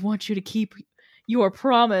like, I want you to keep your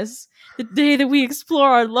promise the day that we explore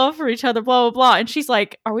our love for each other, blah blah blah. And she's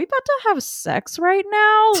like, are we about to have sex right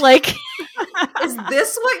now? Like, is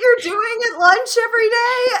this what you're doing at lunch every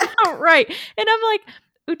day? Oh, right. And I'm like,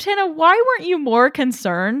 Utena, why weren't you more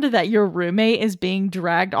concerned that your roommate is being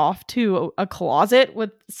dragged off to a closet with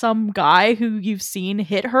some guy who you've seen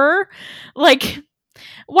hit her? Like,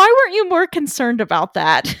 why weren't you more concerned about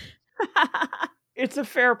that? It's a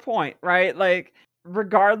fair point, right? Like,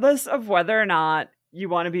 regardless of whether or not you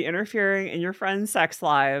want to be interfering in your friends' sex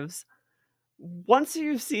lives, once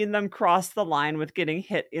you've seen them cross the line with getting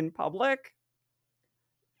hit in public,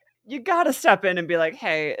 you gotta step in and be like,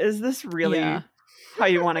 hey, is this really how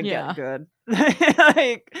you want to get good?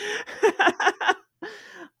 Like,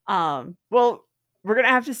 well, we're gonna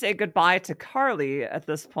have to say goodbye to Carly at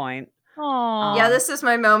this point. Aw. Yeah, this is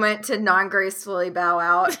my moment to non-gracefully bow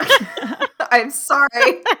out. I'm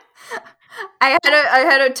sorry. I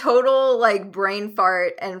had a total like brain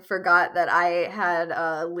fart and forgot that I had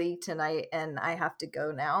a league tonight and I have to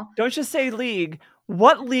go now. Don't just say league.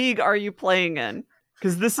 What league are you playing in?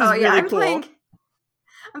 Because this is really I'm cool.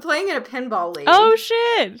 I'm playing in a pinball league. Oh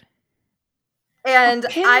shit! And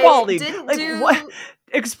Pinball I league. didn't Like, do. what?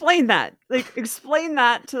 Explain that. Like, explain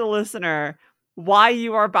that to the listener. Why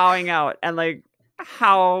you are bowing out and like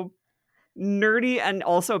how nerdy and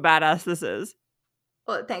also badass this is.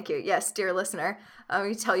 Well, thank you. Yes, dear listener. Let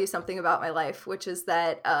me tell you something about my life, which is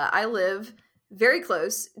that I live very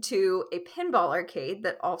close to a pinball arcade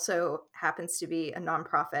that also happens to be a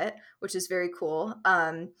nonprofit, which is very cool.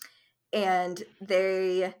 And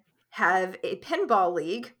they have a pinball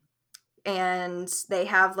league, and they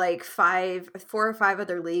have like 4 or 5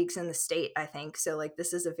 other leagues in the state, I think. So like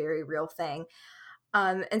this is a very real thing.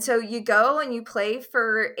 And so you go and you play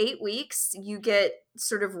for 8 weeks. You get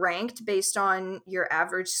sort of ranked based on your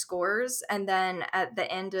average scores. And then at the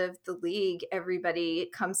end of the league, everybody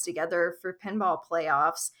comes together for pinball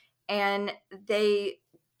playoffs, and they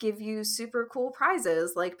give you super cool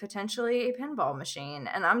prizes, like potentially a pinball machine.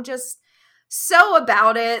 And I'm just so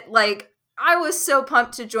about it. Like, I was so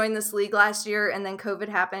pumped to join this league last year, and then COVID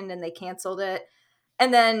happened and they canceled it.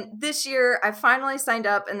 And then this year I finally signed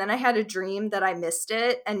up, and then I had a dream that I missed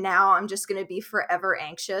it. And now I'm just going to be forever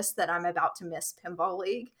anxious that I'm about to miss Pinball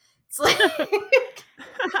League. It's like,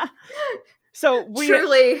 So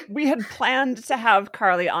truly, we had planned to have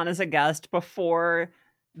Carly on as a guest before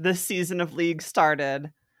this season of League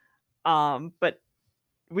started. But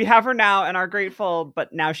we have her now and are grateful,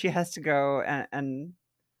 but now she has to go and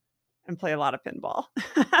play a lot of pinball.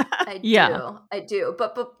 I do.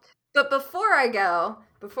 But before I go,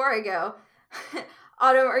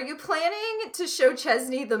 Autumn, are you planning to show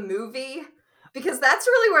Chesney the movie? Because that's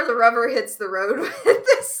really where the rubber hits the road with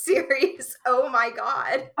this series. Oh my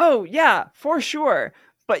god. Oh yeah, for sure.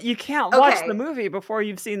 But you can't watch the movie before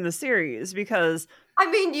you've seen the series, because I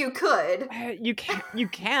mean, you could. You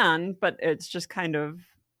can, but it's just kind of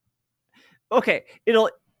okay.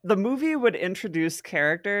 The movie would introduce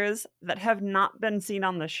characters that have not been seen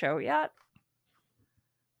on the show yet,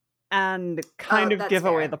 and kind of give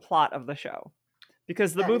away the plot of the show,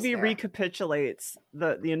 because the movie recapitulates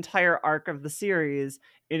the entire arc of the series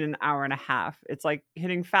in an hour and a half. It's like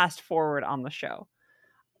hitting fast forward on the show,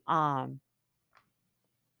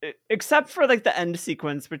 except for like the end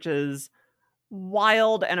sequence, which is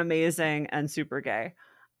wild and amazing and super gay.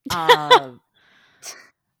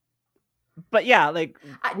 But yeah, like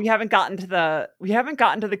we haven't gotten to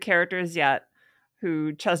the characters yet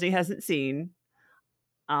who Chesney hasn't seen,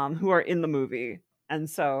 who are in the movie, and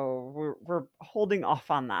so we're holding off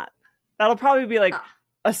on that. That'll probably be like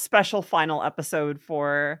a special final episode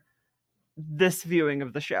for this viewing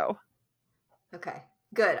of the show. Okay,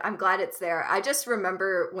 good. I'm glad it's there. I just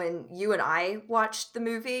remember when you and I watched the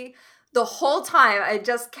movie, the whole time I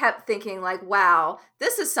just kept thinking like, wow,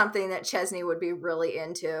 this is something that Chesney would be really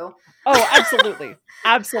into. Oh, absolutely.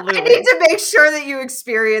 Absolutely. I need to make sure that you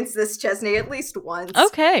experience this, Chesney, at least once.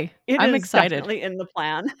 Okay. I'm excited. Definitely in the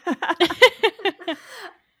plan.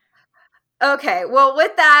 Okay, well,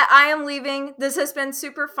 with that, I am leaving. This has been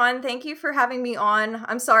super fun. Thank you for having me on.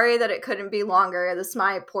 I'm sorry that it couldn't be longer. This is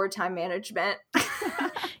my poor time management.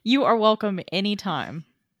 You are welcome anytime.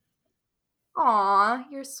 Aw,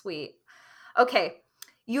 you're sweet. Okay,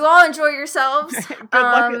 you all enjoy yourselves. Good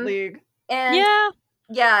luck at League. And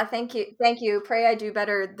yeah, thank you. Pray I do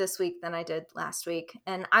better this week than I did last week.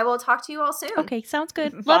 And I will talk to you all soon. Okay, sounds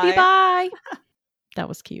good. Bye. Love you, bye. That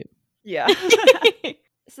was cute. Yeah.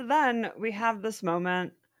 So then we have this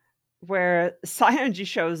moment where Saionji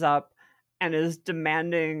shows up and is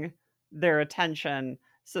demanding their attention,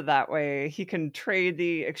 so that way he can trade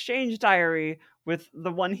the exchange diary with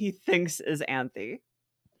the one he thinks is Anthy.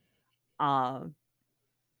 And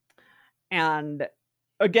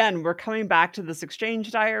again, we're coming back to this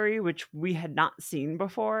exchange diary, which we had not seen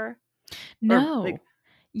before. No.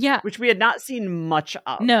 Which we had not seen much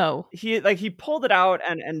of. No. He pulled it out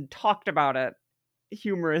and talked about it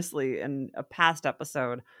humorously in a past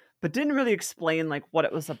episode, but didn't really explain like what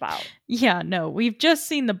it was about. Yeah, no. We've just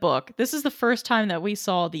seen the book. This is the first time that we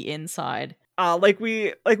saw the inside. Like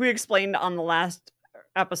we explained on the last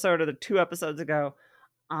episode or the 2 episodes ago,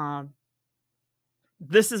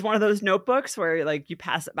 this is one of those notebooks where like you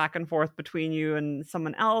pass it back and forth between you and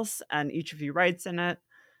someone else, and each of you writes in it.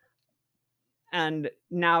 And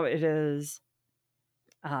now it is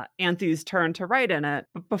Anthy's turn to write in it.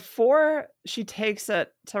 But before she takes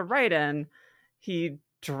it to write in, he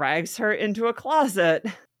drags her into a closet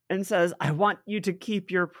and says, "I want you to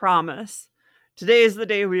keep your promise. Today is the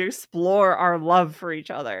day we explore our love for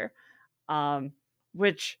each other."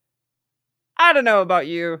 Which, I don't know about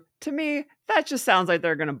you. To me, that just sounds like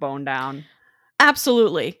they're going to bone down.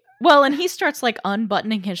 Absolutely. Well, and he starts like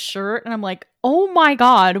unbuttoning his shirt, and I'm like, oh my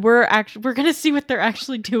god, we're gonna see what they're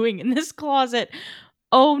actually doing in this closet.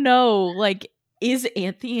 Oh no, like, is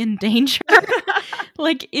Anthe in danger?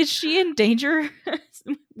 Like, is she in danger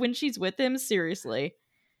when she's with him? Seriously.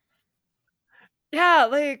 Yeah,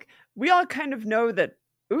 like, we all kind of know that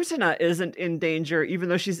Utena isn't in danger, even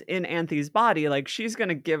though she's in Anthe's body. Like, she's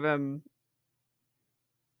gonna give him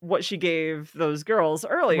what she gave those girls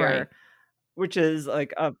earlier. Right. Which is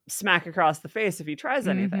like a smack across the face if he tries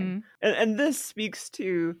anything. And this speaks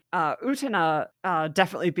to Utena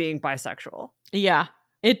definitely being bisexual. Yeah,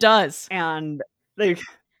 it does. And like,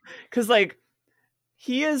 because like,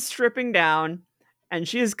 he is stripping down and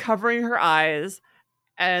she is covering her eyes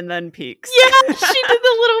and then peeks. Yeah, she did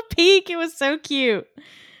the little peek. It was so cute.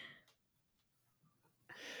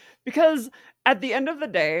 Because at the end of the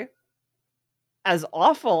day, as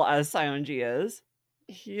awful as Saionji is,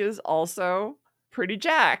 he is also pretty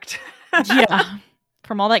jacked. Yeah,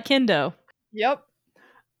 from all that kendo. Yep.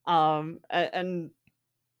 And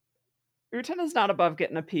Utena's not above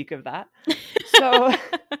getting a peek of that. So,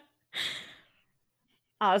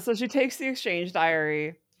 so she takes the exchange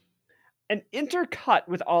diary, and intercut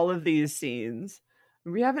with all of these scenes,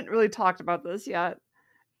 we haven't really talked about this yet,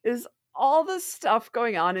 is all the stuff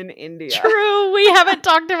going on in India. True, we haven't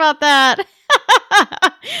talked about that.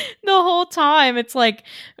 The whole time, it's like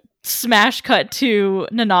smash cut to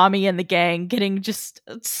Nanami and the gang getting just,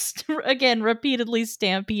 again, repeatedly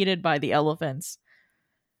stampeded by the elephants.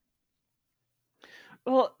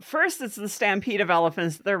 Well, first it's the stampede of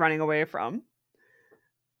elephants that they're running away from.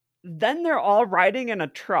 Then they're all riding in a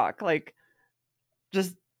truck, like,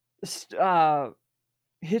 just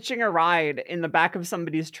hitching a ride in the back of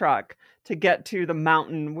somebody's truck to get to the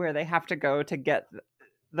mountain where they have to go to get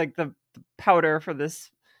like the powder for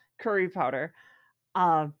this curry powder.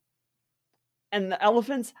 And the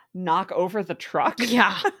elephants knock over the truck.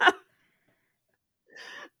 Yeah.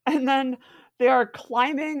 And then they are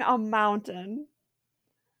climbing a mountain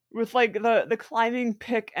with like the climbing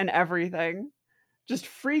pick and everything, just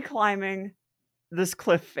free climbing this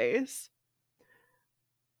cliff face.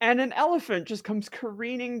 And an elephant just comes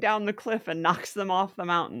careening down the cliff and knocks them off the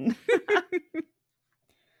mountain.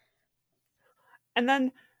 And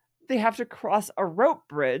then they have to cross a rope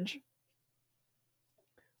bridge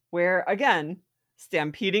where, again,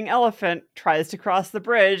 stampeding elephant tries to cross the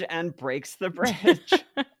bridge and breaks the bridge.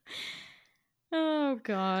 Oh,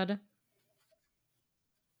 God.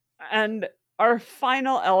 And our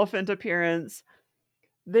final elephant appearance,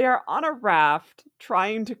 they are on a raft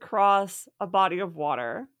trying to cross a body of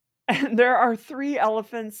water. And there are 3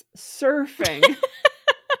 elephants surfing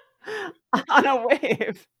on a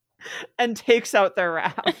wave and takes out their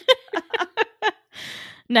raft.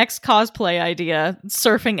 Next cosplay idea,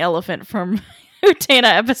 surfing elephant from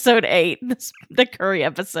Utena episode 8, the curry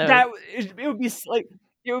episode. It would be like,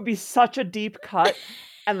 it would be such a deep cut,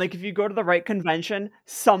 and like if you go to the right convention,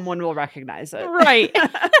 someone will recognize it. Right.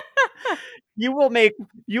 You will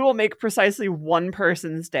make precisely one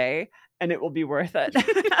person's day, and it will be worth it.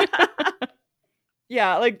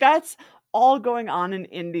 Yeah, like that's all going on in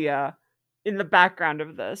India in the background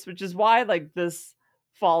of this, which is why like this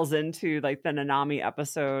falls into like the Nanami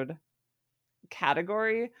episode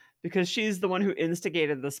category, because she's the one who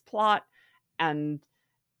instigated this plot, and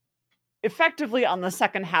effectively on the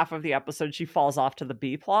second half of the episode she falls off to the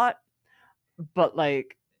B plot. But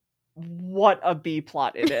like, what a B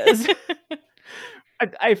plot it is.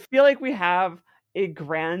 I feel like we have a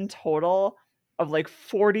grand total of like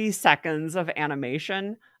 40 seconds of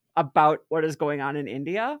animation about what is going on in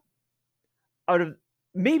India, out of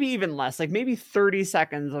maybe even less, like maybe 30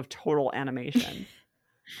 seconds of total animation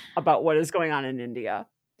about what is going on in India.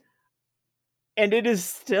 And it is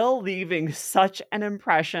still leaving such an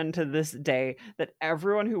impression to this day that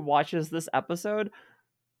everyone who watches this episode,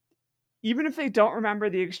 even if they don't remember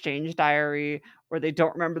the exchange diary, or they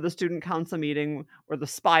don't remember the student council meeting, or the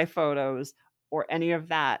spy photos, or any of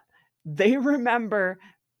that, they remember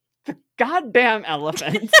the goddamn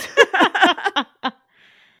elephants.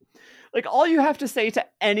 Like, all you have to say to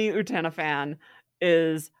any Utena fan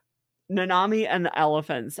is Nanami and the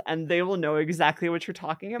elephants, and they will know exactly what you're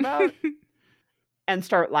talking about and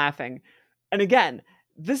start laughing. And again,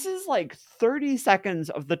 this is like 30 seconds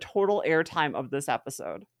of the total airtime of this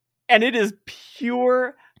episode. And it is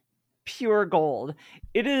pure gold.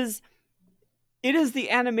 It is the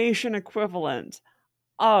animation equivalent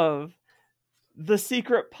of the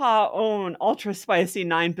secret Pa own ultra spicy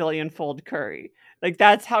 9 billion fold curry. Like,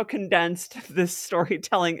 that's how condensed this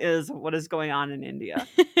storytelling is of what is going on in India.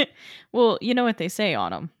 Well, you know what they say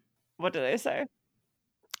on them. What do they say?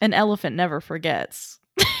 An elephant never forgets.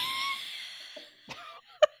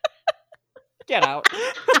 Get out.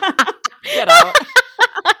 Get out.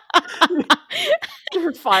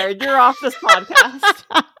 You're fired. You're off this podcast.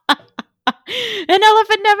 An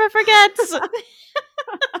elephant never forgets.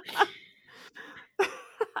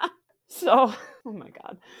 So, oh my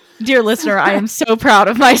God. Dear listener, I am so proud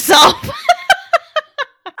of myself.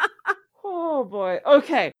 Oh boy.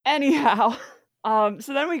 Okay. Anyhow,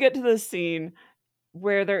 so then we get to this scene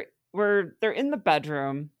where they're in the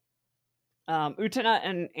bedroom. Utena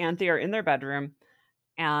and Anthy are in their bedroom,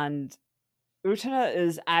 and Utena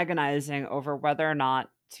is agonizing over whether or not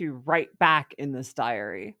to write back in this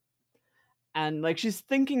diary. And like, she's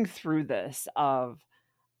thinking through this of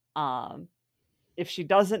if she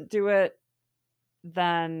doesn't do it,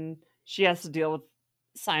 then she has to deal with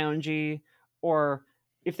Saionji, or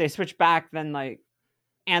if they switch back, then like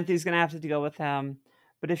Anthy's gonna have to deal with him.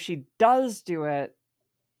 But if she does do it,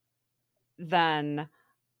 then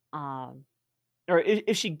or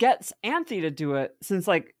if she gets Anthy to do it, since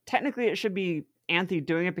like technically it should be Anthy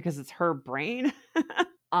doing it because it's her brain.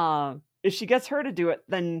 If she gets her to do it,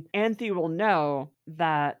 then Anthy will know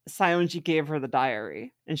that Saionji gave her the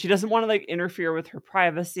diary, and she doesn't want to like interfere with her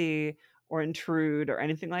privacy or intrude or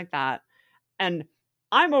anything like that. And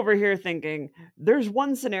I'm over here thinking, there's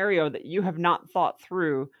one scenario that you have not thought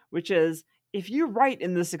through, which is if you write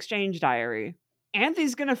in this exchange diary,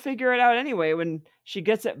 Anthy's going to figure it out anyway when she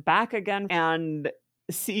gets it back again and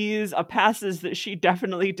sees a passage that she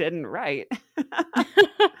definitely didn't write.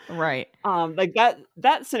 Right. Like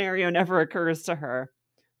that scenario never occurs to her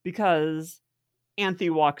because Anthy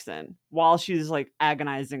walks in while she's like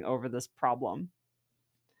agonizing over this problem.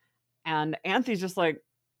 And Anthy's just like,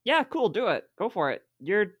 yeah, cool, do it. Go for it.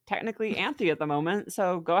 You're technically Anthy at the moment,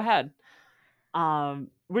 so go ahead.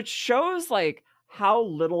 Which shows like how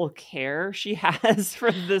little care she has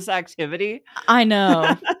for this activity. I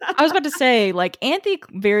know. I was about to say, like, Anthy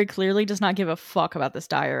very clearly does not give a fuck about this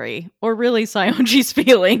diary or really Saionji's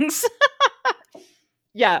feelings.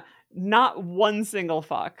 Yeah, not one single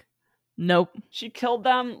fuck. Nope. She killed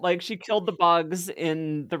them like she killed the bugs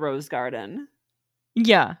in the rose garden.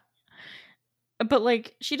 Yeah. But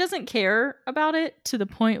like, she doesn't care about it to the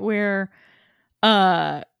point where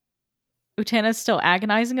Utena's still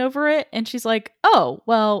agonizing over it, and she's like, oh,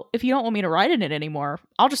 well, if you don't want me to write in it anymore,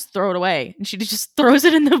 I'll just throw it away. And she just throws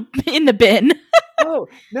it in the bin. Oh,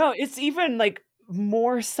 no, it's even like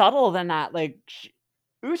more subtle than that. Like,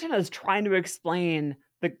 Utena's trying to explain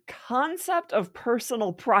the concept of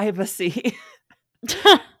personal privacy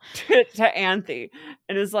to Anthy,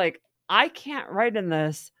 and is like, I can't write in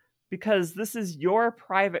this because this is your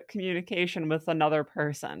private communication with another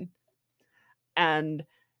person. And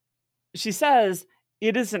she says,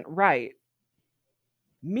 it isn't right.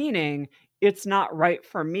 Meaning, it's not right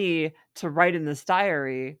for me to write in this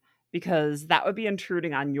diary because that would be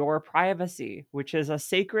intruding on your privacy, which is a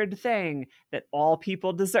sacred thing that all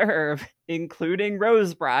people deserve, including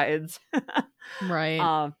rose brides.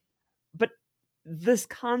 Right. But this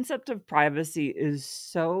concept of privacy is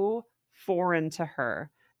so foreign to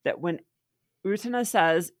her that when Utena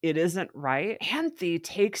says it isn't right, Anthy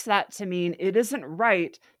takes that to mean it isn't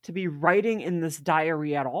right to be writing in this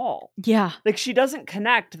diary at all. Yeah. Like, she doesn't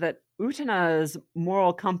connect that Utena's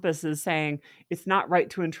moral compass is saying it's not right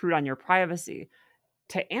to intrude on your privacy.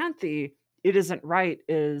 To Anthy, it isn't right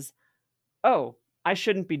is, oh, I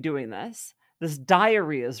shouldn't be doing this. This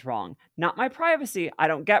diary is wrong. Not my privacy. I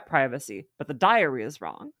don't get privacy, but the diary is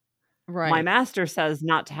wrong. Right. My master says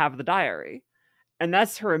not to have the diary. And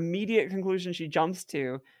that's her immediate conclusion she jumps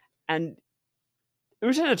to. And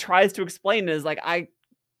Utena tries to explain it as like,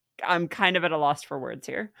 I'm kind of at a loss for words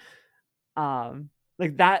here.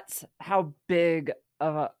 Like, that's how big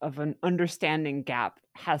of an understanding gap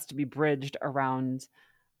has to be bridged around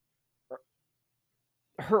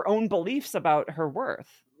her own beliefs about her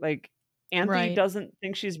worth. Like, Anthy doesn't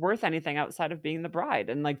think she's worth anything outside of being the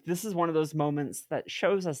bride. And like, this is one of those moments that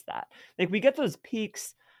shows us that. Like, we get those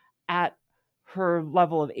peaks at her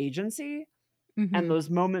level of agency and those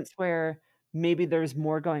moments where maybe there's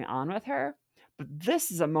more going on with her. But this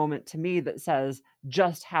is a moment to me that says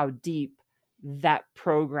just how deep that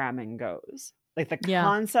programming goes. Like, the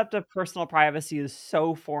concept of personal privacy is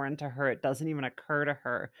so foreign to her, it doesn't even occur to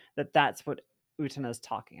her that that's what Utena's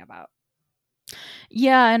talking about.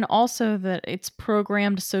 Yeah, and also that it's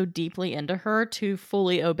programmed so deeply into her to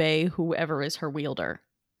fully obey whoever is her wielder.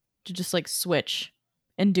 To just like switch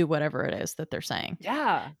and do whatever it is that they're saying.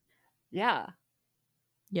 Yeah. Yeah.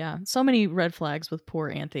 Yeah, so many red flags with poor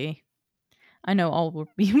Anthe. I know all will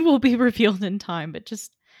be revealed in time, but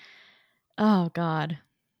just, oh God.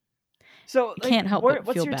 So, I can't help but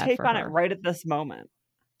what's feel your bad take for on it her. right at this moment?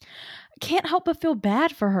 I can't help but feel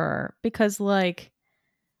bad for her because, like,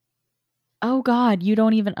 oh God, you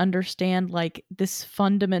don't even understand, like, this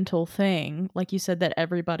fundamental thing, like you said, that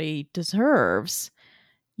everybody deserves.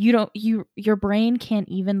 Your brain can't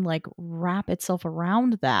even, like, wrap itself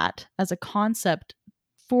around that as a concept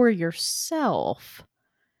for yourself.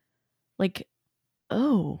 Like,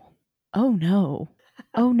 oh no.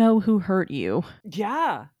 Oh no, who hurt you?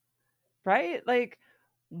 Yeah. Right? Like,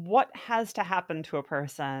 what has to happen to a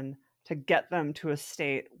person to get them to a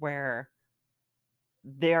state where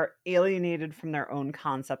they're alienated from their own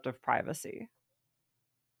concept of privacy?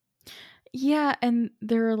 Yeah, and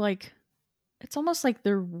they're like, it's almost like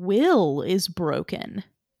their will is broken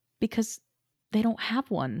because they don't have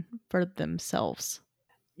one for themselves.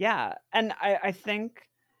 Yeah. And I think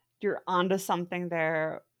you're onto something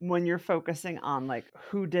there when you're focusing on, like,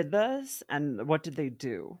 who did this and what did they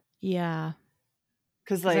do? Yeah,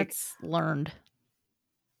 Because, because like, that's learned.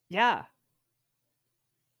 yeah.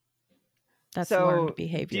 That's learned So, do you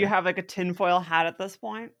behavior. have like a tinfoil hat at this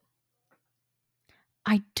point?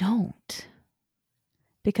 I don't,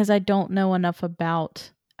 because I don't know enough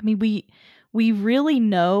about. I mean, we really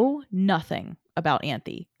know nothing about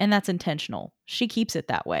Anthe, and that's intentional. She keeps it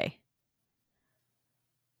that way.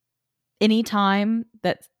 Anytime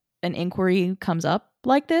that an inquiry comes up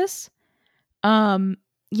like this,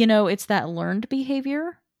 it's that learned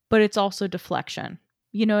behavior, but it's also deflection.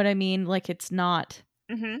 You know what I mean? Like, it's not.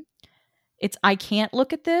 Mm-hmm. It's I can't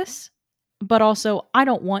look at this, but also I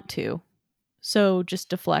don't want to. So just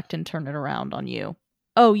deflect and turn it around on you.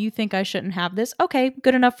 Oh, you think I shouldn't have this? Okay,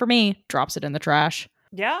 good enough for me. Drops it in the trash.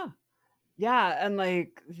 Yeah. Yeah. And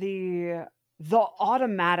like the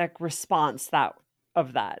automatic response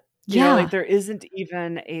of that. Yeah. Like there isn't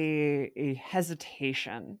even a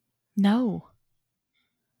hesitation. No.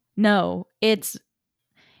 It's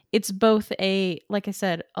both a, like I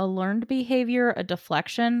said, a learned behavior, a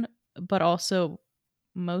deflection, but also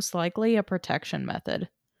most likely a protection method.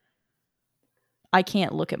 I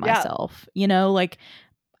can't look at Yeah. myself, like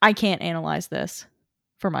I can't analyze this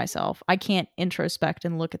for myself. I can't introspect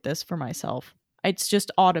and look at this for myself. It's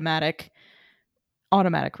just automatic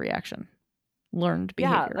reaction, learned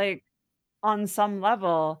Yeah. behavior. Like on some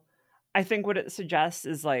level, I think what it suggests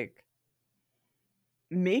is like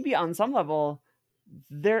maybe on some level,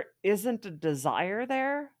 there isn't a desire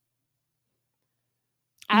there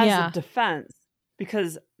as a Yeah. defense,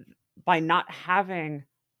 because by not having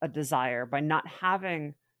a desire, by not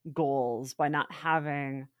having goals, by not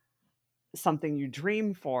having something you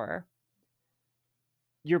dream for,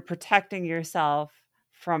 you're protecting yourself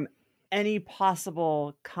from any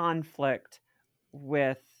possible conflict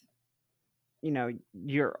with,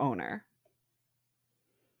 your owner.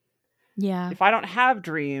 Yeah. If I don't have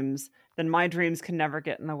dreams, then my dreams can never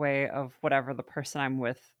get in the way of whatever the person I'm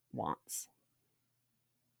with wants.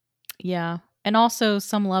 Yeah. And also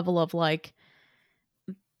some level of like,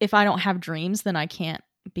 if I don't have dreams, then I can't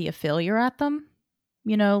be a failure at them.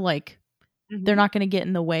 Like they're not going to get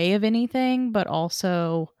in the way of anything, but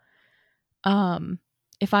also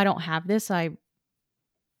if I don't have this,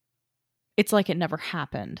 it's like it never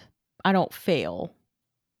happened. I don't fail.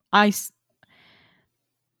 I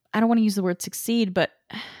don't want to use the word succeed, but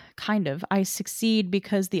kind of. I succeed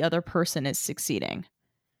because the other person is succeeding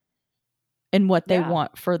in what they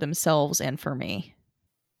want for themselves and for me.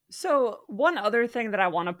 So, one other thing that I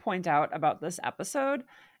want to point out about this episode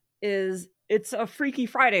is it's a Freaky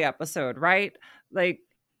Friday episode, right? Like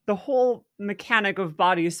the whole mechanic of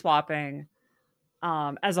body swapping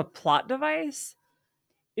as a plot device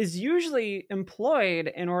is usually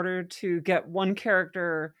employed in order to get one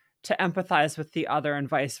character to empathize with the other and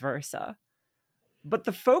vice versa. But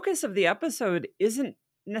the focus of the episode isn't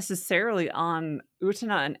necessarily on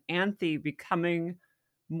Utena and Anthe becoming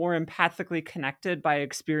more empathically connected by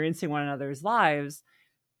experiencing one another's lives.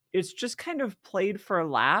 It's just kind of played for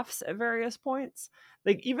laughs at various points.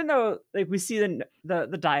 Like even though like we see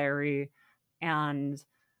the diary and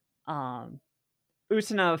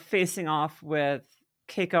Utena facing off with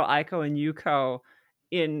Keiko, Aiko, and Yuko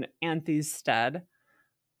in Anthe's stead,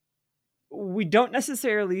 we don't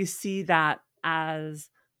necessarily see that as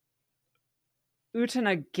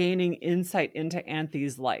Utena gaining insight into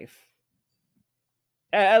Anthe's life.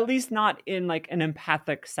 At least not in like an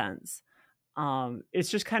empathic sense. It's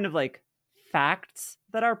just kind of like facts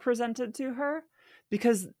that are presented to her.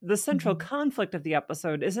 because the central Mhm. conflict of the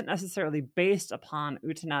episode isn't necessarily based upon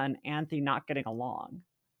Utena and Anthe not getting along,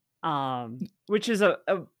 which is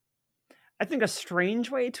I think a strange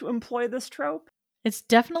way to employ this trope. It's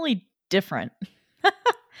definitely different.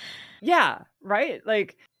 Yeah, right?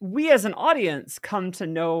 Like, we as an audience come to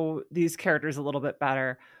know these characters a little bit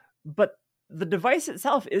better, but the device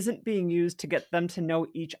itself isn't being used to get them to know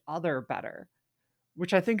each other better,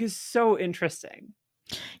 which I think is so interesting.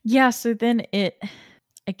 Yeah, so then it,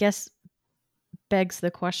 I guess, begs the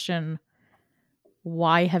question,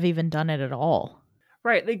 why have even done it at all?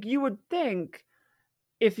 Right, like, you would think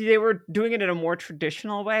if they were doing it in a more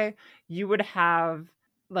traditional way, you would have,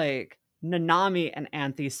 like, Nanami and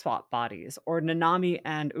Anthe swap bodies, or Nanami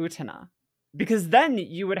and Utena, because then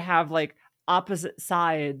you would have, like, opposite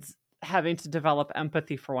sides having to develop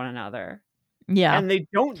empathy for one another. Yeah. And they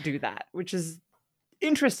don't do that, which is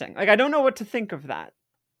interesting. Like, I don't know what to think of that.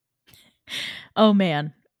 Oh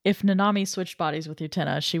man, if Nanami switched bodies with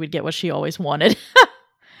Utena, she would get what she always wanted.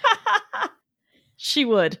 She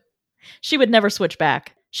would. She would never switch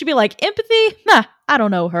back. She'd be like, empathy? Nah, I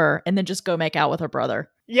don't know her. And then just go make out with her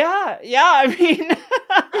brother. Yeah, I mean,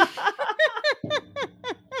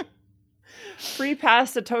 free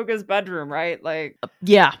pass to Toga's bedroom, right? Like,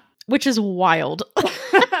 yeah, which is wild.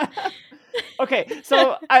 okay,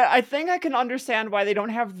 so I think I can understand why they don't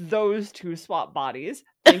have those two swap bodies.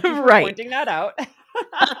 Thank you for Right. pointing that out.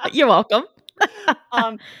 You're welcome.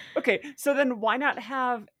 Okay, so then why not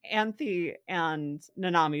have Anthe and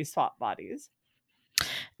Nanami swap bodies?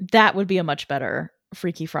 That would be a much better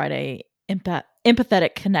Freaky Friday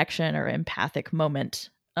empathetic connection or empathic moment.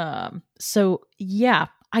 So yeah,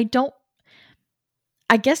 I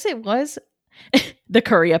guess it was the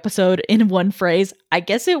curry episode in one phrase. I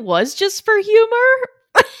guess it was just for humor.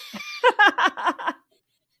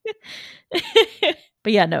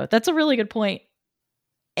 But yeah, no, that's a really good point.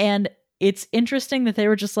 And it's interesting that they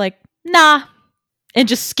were just like, nah, and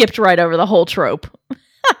just skipped right over the whole trope.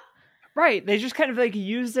 Right, they just kind of like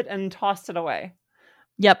used it and tossed it away.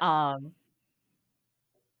 Yep.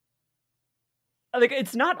 Like,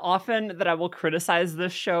 it's not often that I will criticize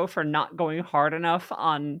this show for not going hard enough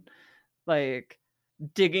on, like,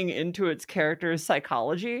 digging into its characters'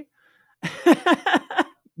 psychology.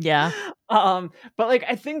 Yeah. But like,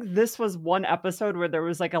 I think this was one episode where there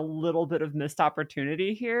was like a little bit of missed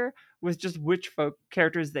opportunity here with just which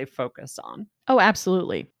characters they focused on. Oh,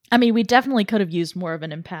 absolutely. I mean, we definitely could have used more of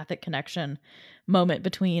an empathic connection moment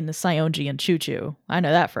between Saionji and Choo Choo. I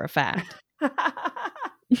know that for a fact.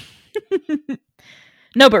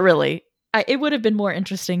 No, but really, it would have been more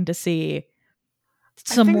interesting to see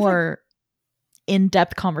some more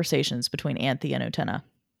in-depth conversations between Anthe and Utena.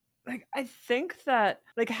 Like, I think that,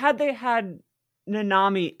 like, had they had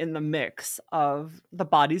Nanami in the mix of the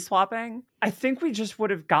body swapping, I think we just would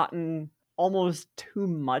have gotten almost too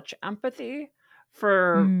much empathy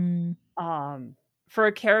for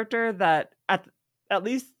a character that at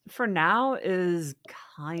least for now is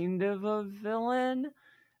kind of a villain,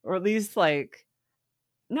 or at least like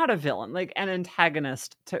not a villain, like an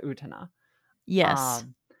antagonist to Utena. Yes.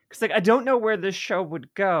 Because like I don't know where this show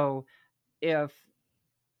would go if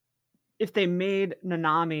they made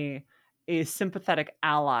Nanami a sympathetic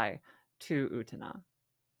ally to Utena.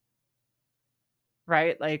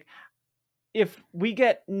 Right? Like, if we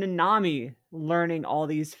get Nanami learning all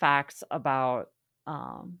these facts about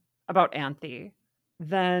Anthe,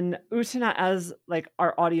 then Utena as like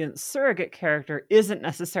our audience surrogate character isn't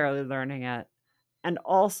necessarily learning it. And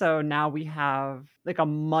also now we have like a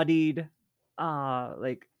muddied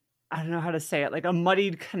like, I don't know how to say it, like a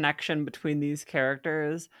muddied connection between these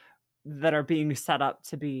characters that are being set up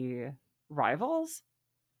to be rivals.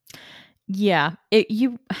 Yeah,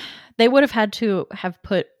 they would have had to have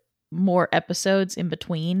put more episodes in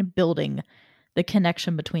between building the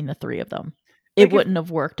connection between the three of them. It like wouldn't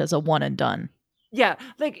have worked as a one and done. Yeah,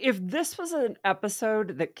 like if this was an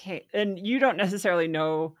episode that came, and you don't necessarily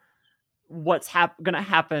know what's going to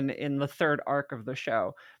happen in the third arc of the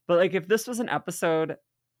show, but like if this was an episode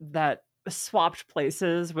that swapped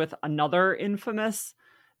places with another infamous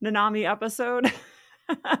Nanami episode,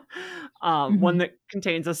 one that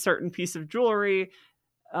contains a certain piece of jewelry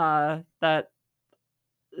that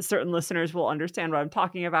certain listeners will understand what I'm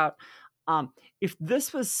talking about. If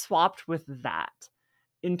this was swapped with that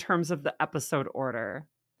in terms of the episode order,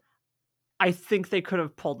 I think they could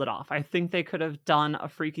have pulled it off. I think they could have done a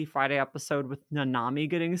Freaky Friday episode with Nanami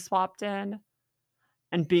getting swapped in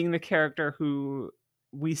and being the character who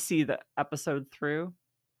we see the episode through.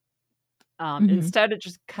 Instead, it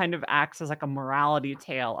just kind of acts as like a morality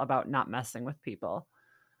tale about not messing with people.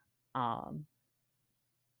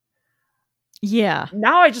 Yeah.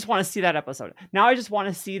 Now I just want to see that episode. Now I just want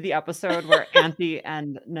to see the episode where Anthy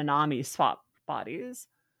and Nanami swap bodies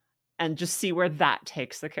and just see where that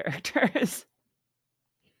takes the characters.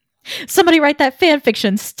 Somebody write that fan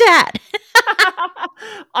fiction stat.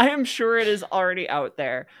 I am sure it is already out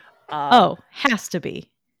there. Has to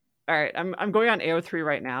be. All right, I'm going on AO3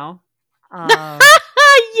 right now.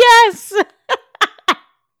 Yes.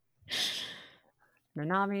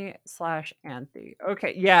 Nanami / Anthy.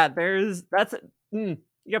 Okay, yeah,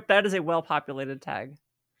 yep, that is a well-populated tag.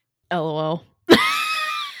 LOL.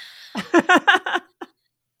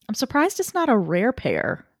 I'm surprised it's not a rare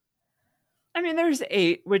pair. I mean, there's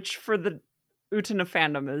 8, which for the Utena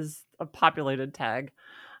fandom is a populated tag.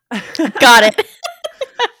 Got it.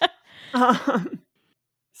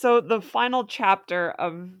 So the final chapter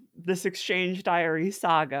of this Exchange Diary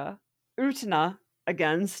saga, Utena,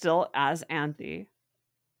 again still as Anthy,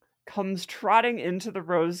 comes trotting into the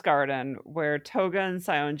Rose Garden where Toga and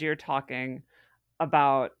Saionji are talking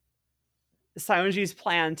about Saionji's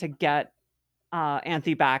plan to get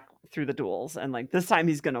Anthy back through the duels, and like this time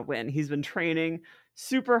he's gonna win. He's been training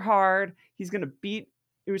super hard. He's gonna beat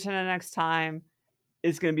Utena next time.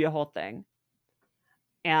 It's gonna be a whole thing.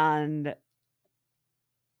 And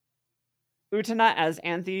Utena as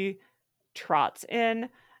Anthy trots in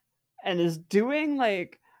and is doing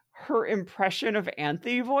like her impression of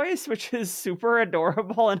Anthy voice, which is super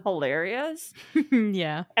adorable and hilarious.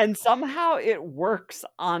 Yeah. And somehow it works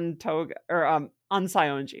on Toga or on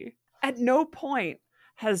Saionji. At no point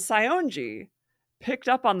has Saionji picked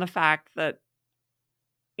up on the fact that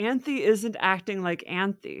Anthy isn't acting like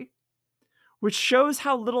Anthy, which shows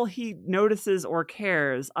how little he notices or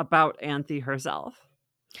cares about Anthy herself.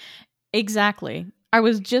 Exactly. I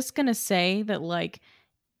was just going to say that, like,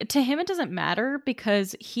 to him it doesn't matter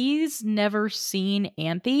because he's never seen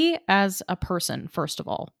Anthy as a person, first of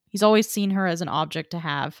all. He's always seen her as an object to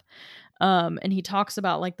have. And he talks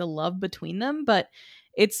about, like, the love between them, but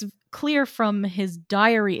it's clear from his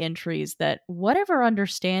diary entries that whatever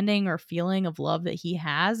understanding or feeling of love that he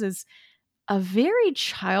has is a very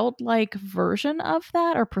childlike version of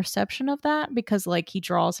that or perception of that, because like he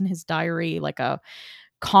draws in his diary like a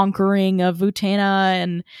conquering of Utena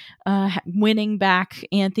and winning back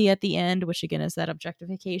Anthy at the end, which again is that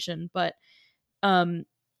objectification. But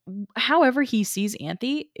however he sees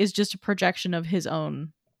Anthy is just a projection of his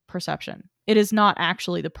own perception. It is not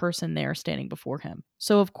actually the person there standing before him.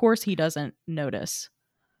 So of course he doesn't notice.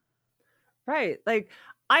 Right. Like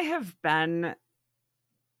I have been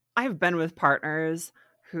with partners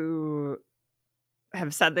who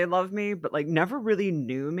have said they love me, but like never really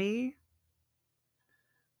knew me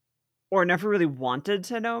or never really wanted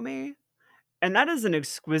to know me. And that is an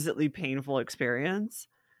exquisitely painful experience.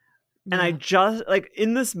 Yeah. And I just like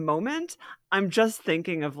in this moment, I'm just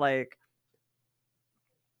thinking of like,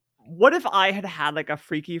 what if I had had like a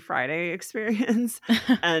Freaky Friday experience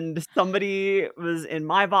and somebody was in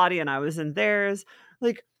my body and I was in theirs?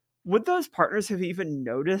 Like, would those partners have even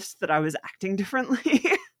noticed that I was acting differently?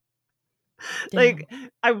 Like,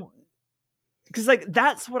 because like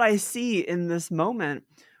that's what I see in this moment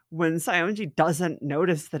when Saionji doesn't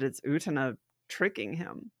notice that it's Utena tricking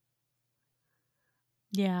him.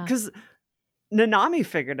 Yeah. Because Nanami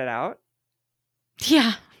figured it out.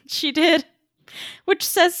 Yeah, she did. Which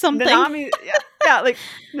says something. Nanami, yeah, like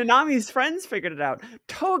Nanami's friends figured it out.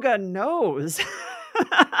 Toga knows.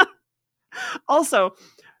 Also,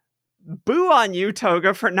 boo on you,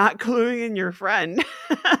 Toga, for not cluing in your friend.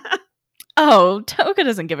 Oh, Toga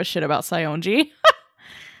doesn't give a shit about Saionji.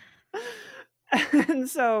 And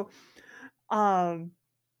so,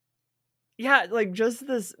 yeah, like just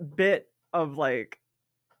this bit of like,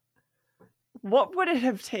 what would it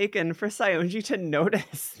have taken for Saionji to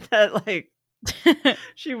notice that like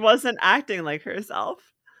she wasn't acting like herself?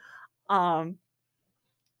 So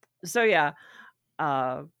yeah,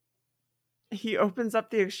 he opens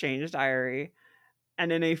up the Exchange Diary,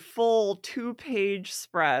 and in a full 2-page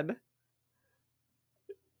spread,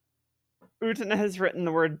 Utena has written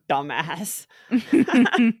the word dumbass.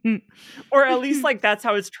 Or at least like that's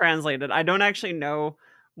how it's translated. I don't actually know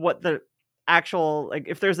what the actual, like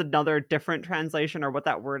if there's another different translation or what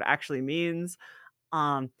that word actually means.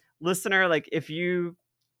 Listener, like if you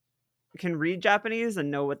can read Japanese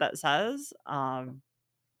and know what that says,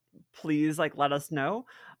 please like let us know.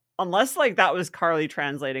 Unless like that was Carly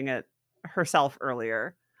translating it herself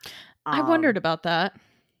earlier. I wondered about that.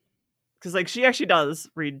 Because like she actually does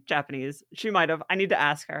read Japanese. She might have. I need to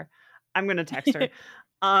ask her. I'm gonna text her.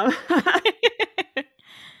 But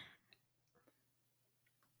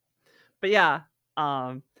yeah.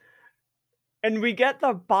 And we get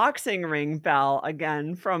the boxing ring bell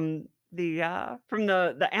again from from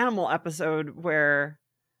the animal episode where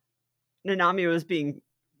Nanami was being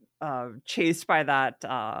chased by that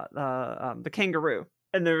the kangaroo,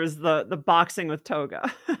 and there was the boxing with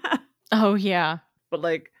Toga. Oh yeah. But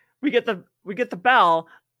like we get the bell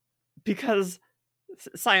because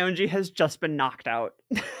Saionji has just been knocked out.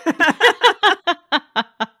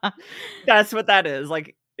 That's what that is.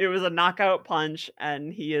 Like, it was a knockout punch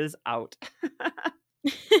and he is out.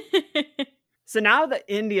 So now the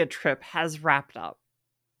India trip has wrapped up.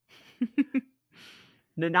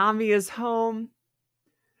 Nanami is home.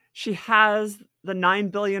 She has the 9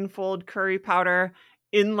 billion fold curry powder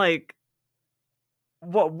in like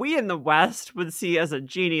what we in the West would see as a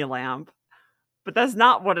genie lamp, but that's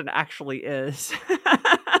not what it actually is.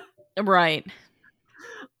 Right.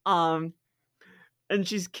 And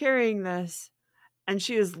she's carrying this, and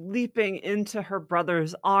she is leaping into her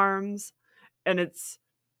brother's arms, and it's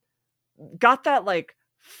got that like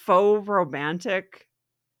faux romantic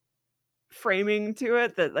framing to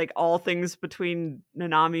it that like all things between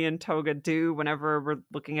Nanami and Toga do whenever we're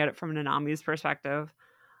looking at it from Nanami's perspective.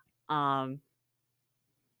 And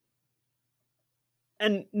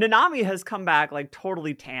Nanami has come back like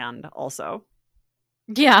totally tanned also.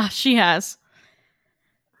 Yeah, she has.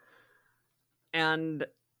 And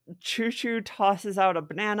Choo Choo tosses out a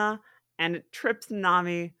banana and it trips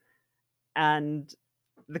Nanami, and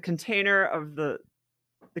the container of the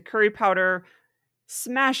curry powder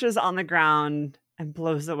smashes on the ground and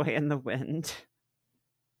blows away in the wind.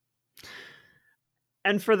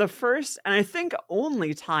 And for the first, and I think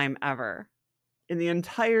only time ever in the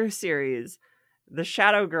entire series, the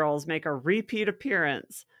Shadow Girls make a repeat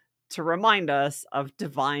appearance to remind us of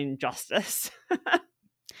divine justice.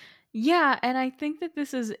 Yeah, and I think that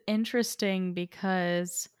this is interesting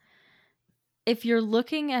because if you're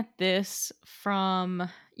looking at this from,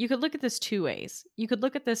 you could look at this two ways. You could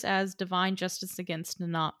look at this as divine justice against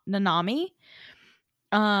Nanami,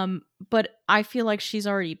 but I feel like she's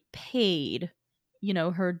already paid,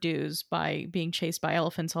 her dues by being chased by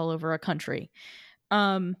elephants all over a country.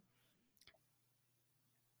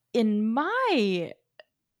 In my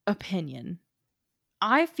opinion,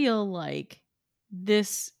 I feel like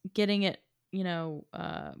this getting it,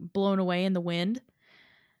 blown away in the wind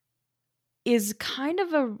is kind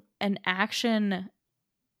of an action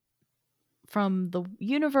from the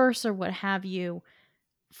universe or what have you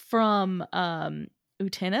from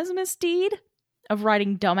Utena's misdeed of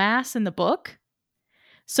writing dumbass in the book.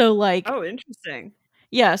 So like, oh, interesting.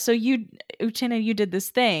 Yeah, so Utena, you did this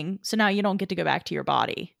thing, so now you don't get to go back to your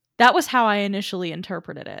body. That was how I initially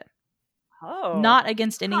interpreted it. Oh. Not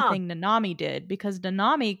against anything Nanami did, because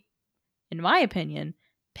Nanami, in my opinion,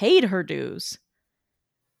 paid her dues.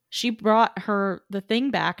 She brought her the thing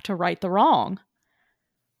back to right the wrong.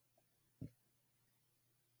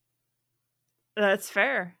 That's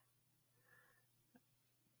fair.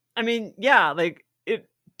 I mean, yeah, like it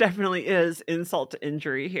definitely is insult to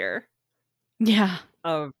injury here. Yeah.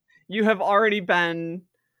 Of you have already been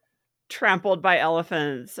trampled by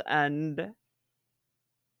elephants, and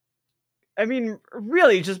I mean,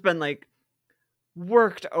 really just been like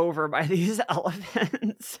worked over by these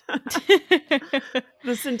elephants.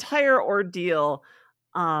 This entire ordeal.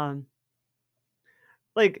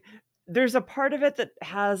 Like there's a part of it that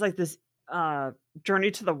has like this Journey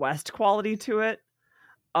to the West quality to it,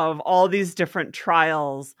 of all these different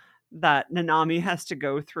trials that Nanami has to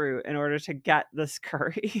go through in order to get this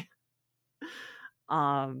curry.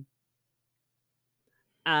 And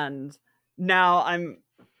now I'm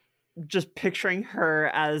just picturing her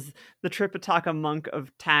as the Tripitaka monk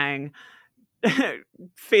of Tang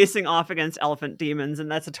facing off against elephant demons, and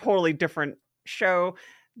that's a totally different show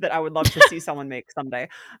that I would love to see someone make someday.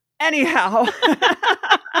 Anyhow.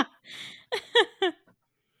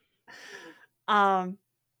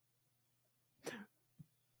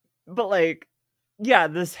 But like, yeah,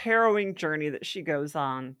 this harrowing journey that she goes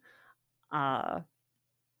on, yeah,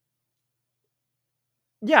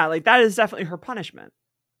 like that is definitely her punishment,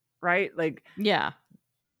 right? Like, yeah.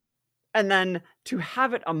 And then to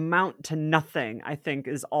have it amount to nothing, I think,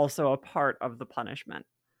 is also a part of the punishment.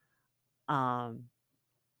 Like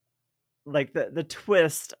the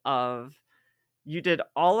twist of you did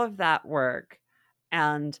all of that work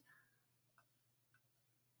and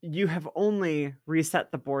you have only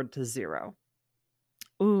reset the board to 0.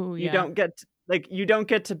 Ooh, yeah. You don't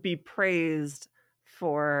get to be praised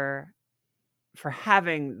for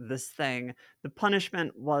having this thing. The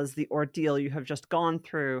punishment was the ordeal you have just gone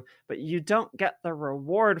through, but you don't get the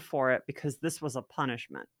reward for it because this was a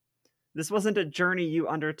punishment. This wasn't a journey you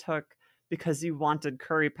undertook because you wanted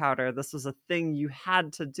curry powder. This was a thing you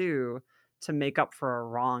had to do to make up for a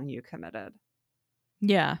wrong you committed.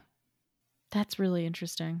 Yeah. That's really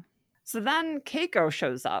interesting. So then Keiko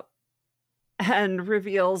shows up and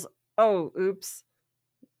reveals, oh, oops,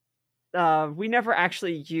 we never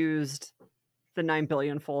actually used the 9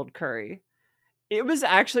 billion fold curry. It was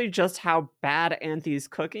actually just how bad Anthy's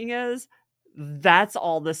cooking is. That's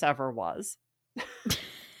all this ever was.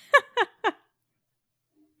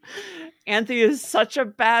 Anthy is such a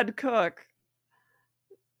bad cook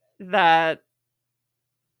that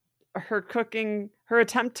her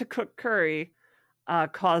attempt to cook curry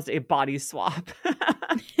caused a body swap.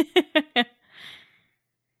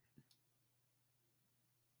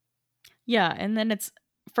 Yeah, and then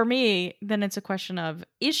for me, then it's a question of,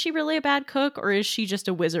 is she really a bad cook or is she just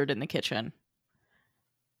a wizard in the kitchen?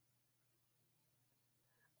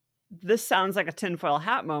 This sounds like a tinfoil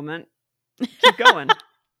hat moment. Keep going.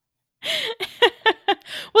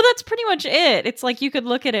 Well, that's pretty much it. It's like you could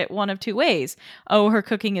look at it one of two ways. Oh, her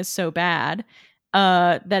cooking is so bad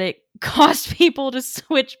that it caused people to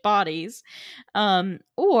switch bodies.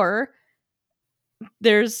 Or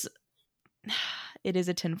there's... It is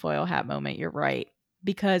a tinfoil hat moment, you're right.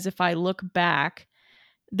 Because if I look back,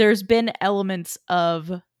 there's been elements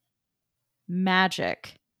of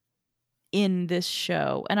magic in this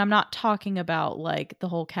show. And I'm not talking about like the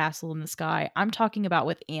whole castle in the sky. I'm talking about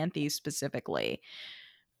with Anthy specifically.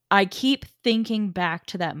 I keep thinking back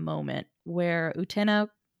to that moment where Utena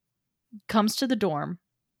comes to the dorm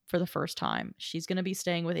for the first time. She's going to be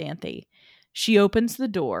staying with Anthy. She opens the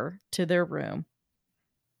door to their room,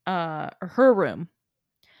 her room,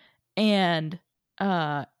 and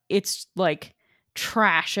it's like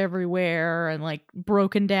trash everywhere and like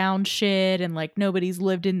broken down shit and like nobody's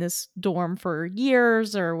lived in this dorm for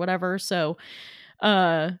years or whatever. So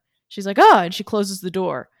she's like, oh, and she closes the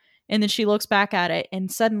door. And then she looks back at it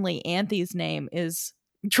and suddenly Anthy's name is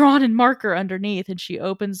drawn in marker underneath, and she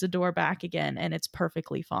opens the door back again and it's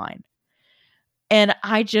perfectly fine. And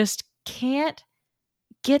I just can't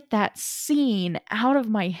get that scene out of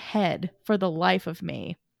my head for the life of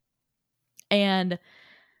me. And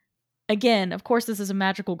again, of course, this is a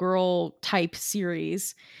magical girl type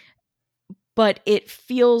series, but it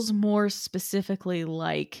feels more specifically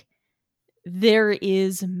like there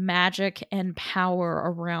is magic and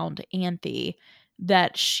power around Anthy,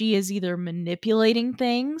 that she is either manipulating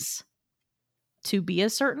things to be a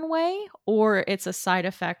certain way, or it's a side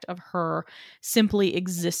effect of her simply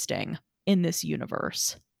existing in this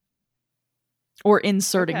universe or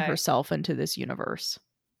inserting herself into this universe.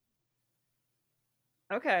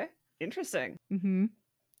 Okay, interesting. Mm-hmm.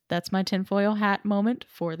 That's my tinfoil hat moment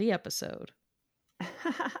for the episode.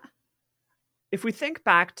 If we think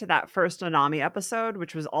back to that first Nanami episode,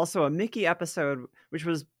 which was also a Miki episode, which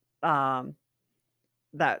was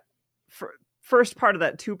that first part of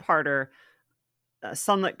that two-parter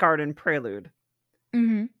Sunlit Garden prelude.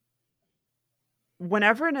 Mm-hmm.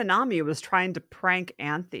 Whenever Nanami was trying to prank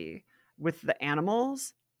Anthy with the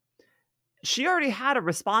animals, she already had a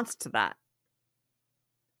response to that.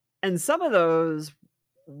 And some of those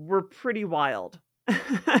were pretty wild.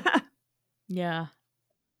 Yeah.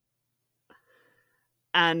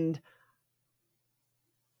 And,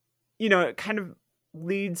 you know, it kind of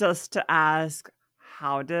leads us to ask,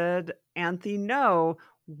 how did Anthy know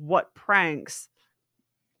what pranks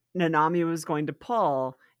Nanami was going to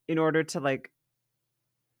pull in order to, like,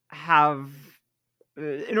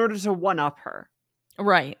 in order to one-up her?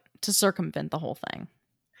 Right. To circumvent the whole thing.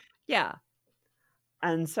 Yeah.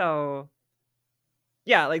 And so,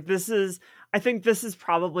 yeah, like I think this is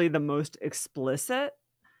probably the most explicit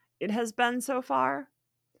it has been so far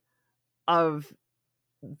of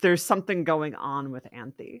there's something going on with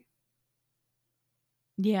Anthy.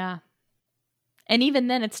 Yeah. And even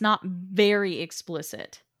then, it's not very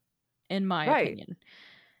explicit, in my opinion.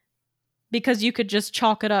 Because you could just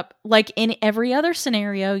chalk it up, like in every other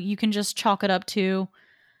scenario, you can just chalk it up to,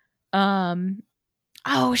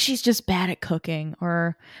 oh, she's just bad at cooking,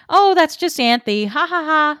 or, oh, that's just Anthy, ha ha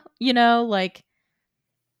ha, you know, like,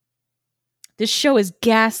 this show is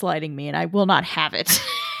gaslighting me and I will not have it.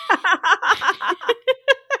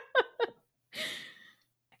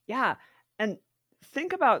 Yeah, and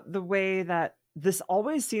think about the way that this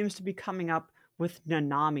always seems to be coming up with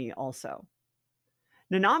Nanami also.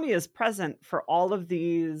 Nanami is present for all of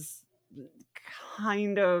these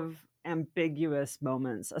kind of ambiguous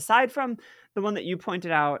moments, aside from the one that you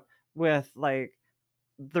pointed out with, like,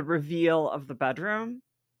 the reveal of the bedroom.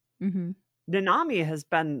 Mm-hmm. Nanami has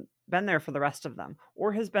been there for the rest of them,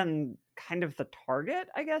 or has been kind of the target,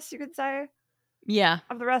 I guess you could say. Yeah.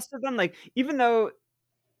 Of the rest of them. Like, even though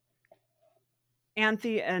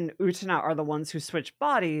Anthy and Utena are the ones who switch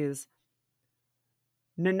bodies,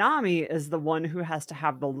 Nanami is the one who has to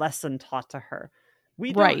have the lesson taught to her.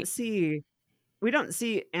 We Right. don't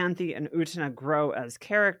see Anthy and Utena grow as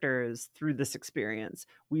characters through this experience.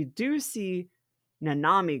 We do see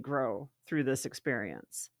Nanami grow through this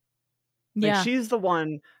experience. Like, Yeah. she's the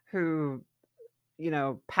one who,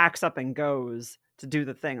 packs up and goes to do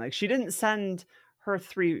the thing. Like, she didn't send her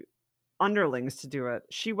 3 underlings to do it.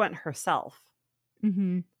 She went herself.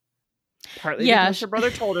 Mm-hmm. Partly because her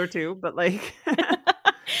brother told her to, but like...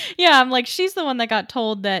 Yeah, I'm like, she's the one that got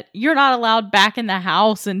told that you're not allowed back in the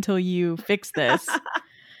house until you fix this.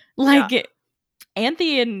 Like,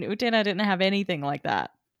 Anthy and Utena didn't have anything like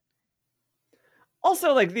that.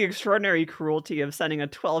 Also, like, the extraordinary cruelty of sending a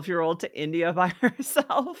 12-year-old to India by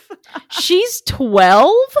herself. She's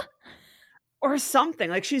 12? Or something.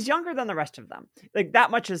 Like, she's younger than the rest of them. Like,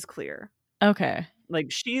 that much is clear. Okay.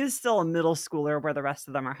 Like, she is still a middle schooler where the rest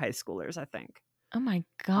of them are high schoolers, I think. Oh my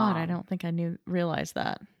god, I don't think I realized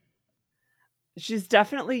that. She's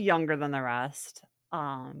definitely younger than the rest.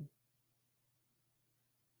 I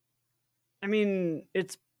mean,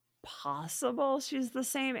 it's possible she's the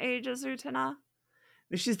same age as Utena.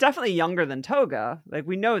 She's definitely younger than Toga. Like,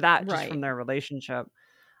 we know that just from their relationship.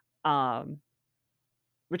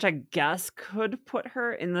 Which I guess could put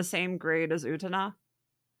her in the same grade as Utena.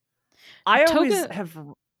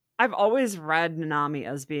 I've always read Nanami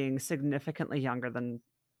as being significantly younger than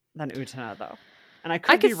Utena, though. And I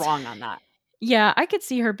could be wrong on that. Yeah, I could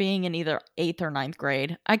see her being in either 8th or 9th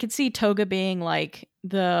grade. I could see Toga being like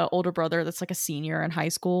the older brother that's like a senior in high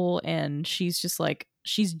school, and she's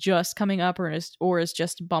just coming up or is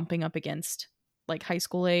just bumping up against like high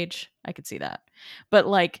school age. I could see that. But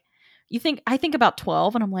like, I think about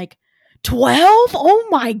 12 and I'm like, 12? Oh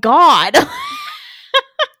my god.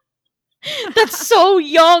 That's so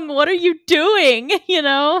young. What are you doing?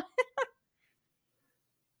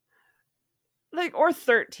 Like, or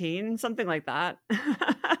 13, something like that.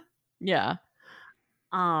 Yeah.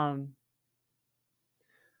 But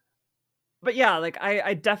yeah, like,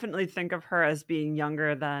 I definitely think of her as being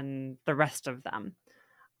younger than the rest of them.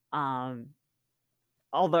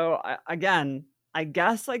 Although, again, I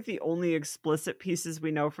guess like the only explicit pieces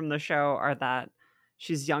we know from the show are that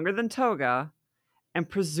she's younger than Toga, and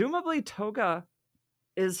presumably Toga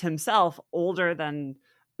is himself older than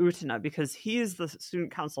Utena because he is the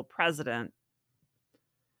student council president,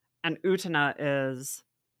 and Utena is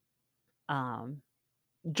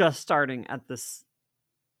just starting at this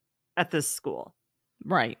school.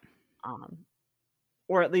 Right.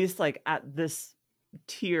 Or at least like at this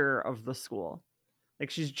tier of the school. Like,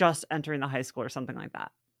 she's just entering the high school or something like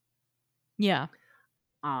that. Yeah.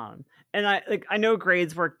 And I know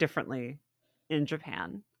grades work differently in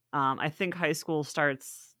Japan. I think high school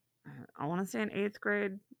starts, I want to say in 8th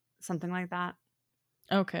grade, something like that.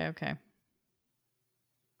 Okay.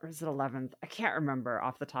 Or is it 11th? I can't remember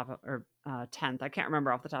off the top of, or 10th. I can't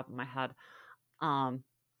remember off the top of my head.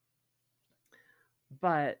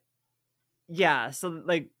 But yeah, so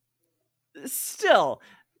like, still,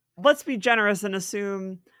 let's be generous and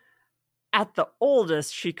assume at the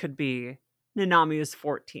oldest she could be Nanami is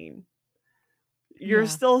 14. You're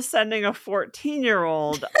still sending a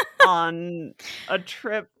 14-year-old on a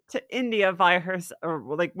trip to India by her,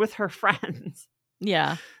 or like with her friends.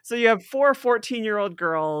 Yeah. So you have 4 14-year-old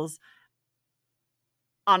girls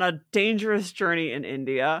on a dangerous journey in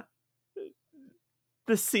India.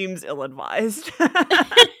 This seems ill-advised.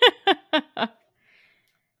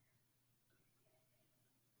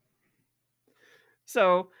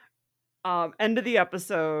 So, end of the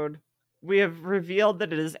episode, we have revealed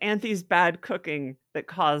that it is Anthy's bad cooking that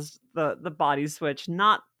caused the body switch,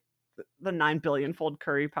 not the 9 billion fold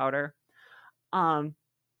curry powder. And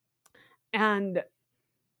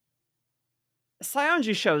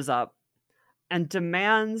Saionji shows up and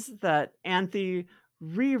demands that Anthy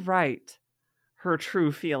rewrite her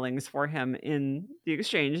true feelings for him in the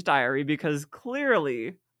exchange diary, because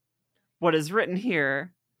clearly what is written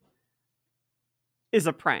here is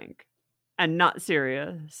a prank and not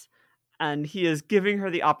serious. And he is giving her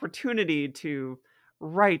the opportunity to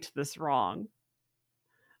right this wrong.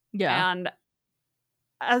 Yeah. And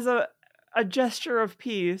as a gesture of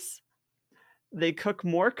peace, they cook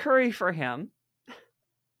more curry for him.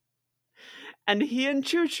 And he and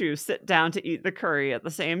Choo-Choo sit down to eat the curry at the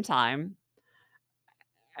same time.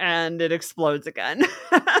 And it explodes again.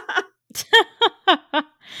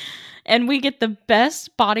 And we get the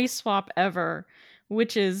best body swap ever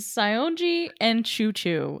which is Saionji and Choo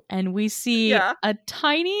Choo. And we see Yeah. a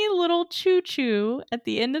tiny little Choo Choo at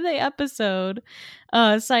the end of the episode.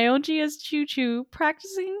 Saionji as Choo Choo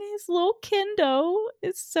practicing his little kendo.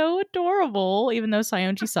 It's so adorable, even though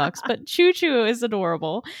Saionji sucks, but Choo Choo is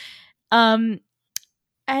adorable. And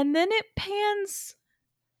then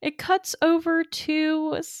it cuts over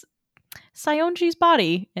to Saionji's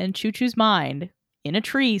body and Choo Choo's mind in a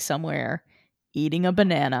tree somewhere, eating a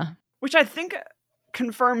banana. Which I think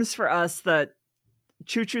confirms for us that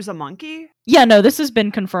Choo Choo's a monkey. Yeah, no, this has been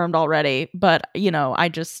confirmed already, but, I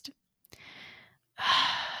just...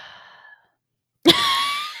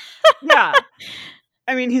 Yeah.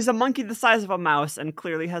 I mean, he's a monkey the size of a mouse and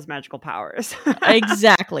clearly has magical powers.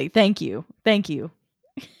 Exactly. Thank you.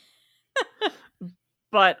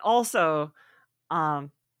 But also, I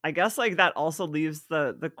guess like that also leaves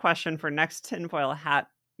the question for next tinfoil hat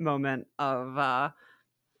moment of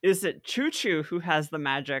is it Choo Choo who has the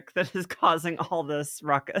magic that is causing all this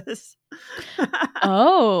ruckus?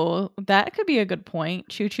 Oh, that could be a good point.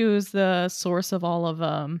 Choo Choo is the source of all of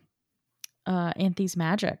Anthony's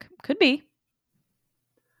magic. Could be.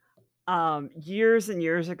 Years and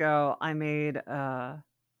years ago, I made I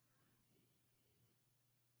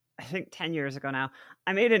think 10 years ago now,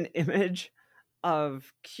 I made an image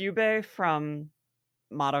of Kyubey from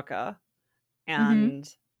Madoka and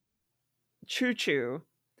Choo Choo.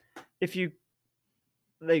 If you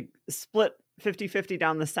like split 50-50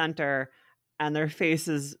 down the center and their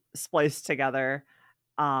faces spliced together,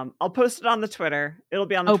 I'll post it on the Twitter. It'll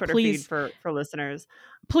be on the Twitter feed for listeners.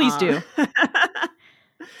 Please do.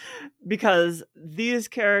 Because these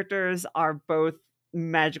characters are both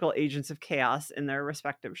magical agents of chaos in their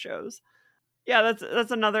respective shows. Yeah,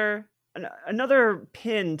 that's another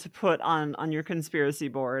pin to put on your conspiracy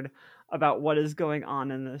board about what is going on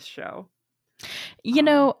in this show.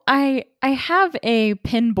 I have a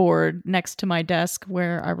pin board next to my desk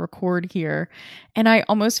where I record here, and I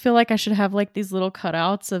almost feel like I should have like these little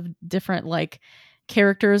cutouts of different like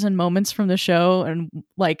characters and moments from the show, and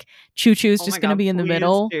like Choo Choo's just going to be in the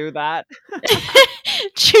middle. Do that.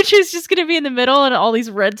 Choo Choo's just going to be in the middle, and all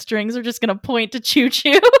these red strings are just going to point to Choo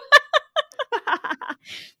Choo.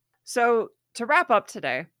 So to wrap up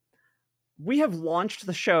today, we have launched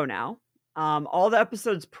the show now. All the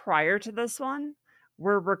episodes prior to this one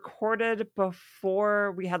were recorded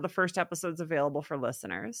before we had the first episodes available for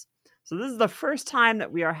listeners. So this is the first time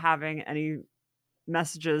that we are having any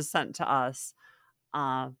messages sent to us.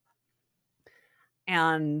 And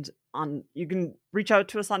you can reach out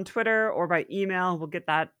to us on Twitter or by email. We'll get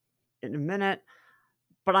that in a minute.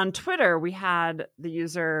 But on Twitter, we had the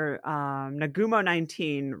user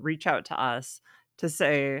Nagumo19 reach out to us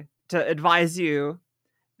to advise you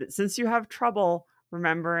that since you have trouble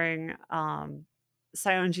remembering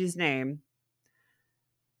Saionji's name,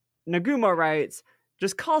 Nagumo writes,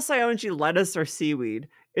 just call Saionji lettuce or seaweed.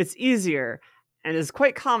 It's easier and is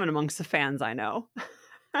quite common amongst the fans I know.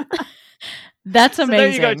 That's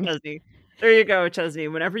amazing. There you go, Chesney.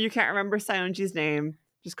 Whenever you can't remember Saionji's name,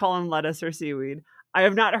 just call him lettuce or seaweed. I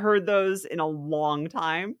have not heard those in a long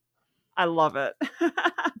time. I love it.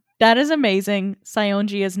 That is amazing.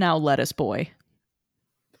 Saionji is now lettuce boy.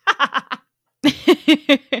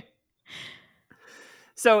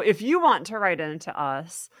 So if you want to write into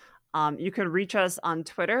us, you can reach us on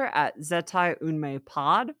Twitter at Zetai Unmei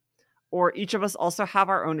Pod, or each of us also have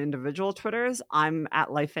our own individual Twitters. I'm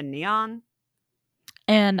at Life in Neon.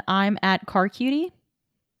 And I'm at Car Cutie.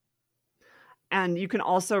 And you can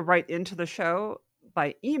also write into the show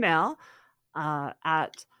by email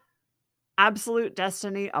at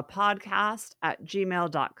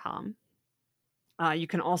absolutedestinyapodcast@gmail.com. You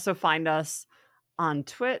can also find us on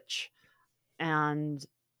Twitch. And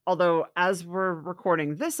although as we're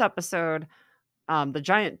recording this episode, the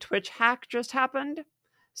giant Twitch hack just happened.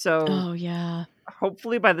 So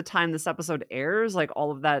hopefully by the time this episode airs, like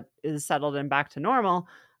all of that is settled and back to normal.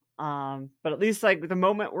 But at least like the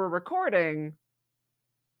moment we're recording,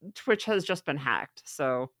 Twitch has just been hacked.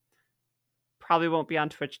 So probably won't be on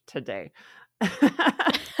Twitch today.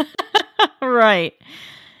 Right.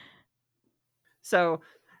 So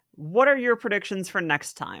what are your predictions for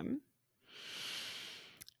next time?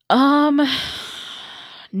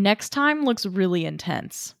 Next time looks really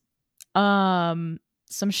intense. Some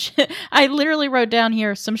shit. I literally wrote down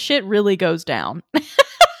here, some shit really goes down.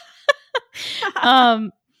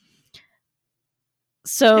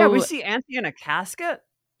 So yeah, we see Auntie in a casket.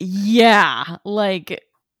 Yeah, like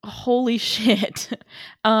holy shit.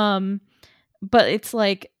 But it's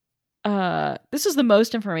like this is the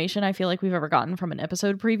most information I feel like we've ever gotten from an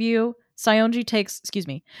episode preview.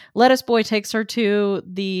 Lettuce Boy takes her to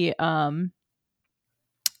the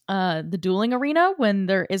the dueling arena when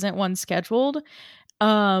there isn't one scheduled.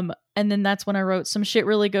 And then that's when I wrote, some shit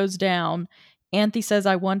really goes down. Anthe says,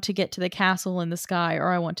 I want to get to the castle in the sky, or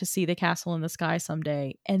I want to see the castle in the sky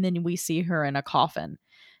someday. And then we see her in a coffin.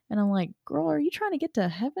 And I'm like, girl, are you trying to get to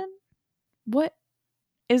heaven? What?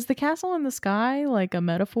 Is the castle in the sky like a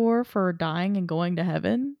metaphor for dying and going to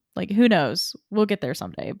heaven? Like, who knows? We'll get there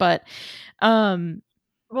someday. But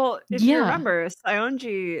well, if you yeah. remember,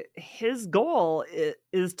 Saionji, his goal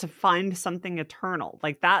is to find something eternal.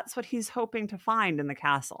 Like, that's what he's hoping to find in the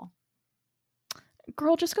castle.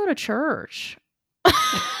 Girl, just go to church.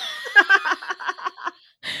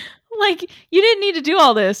 Like, you didn't need to do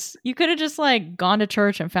all this. You could have just like gone to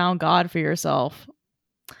church and found God for yourself.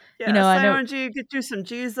 Yeah, you know, I know. Saionji, get you some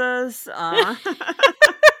Jesus.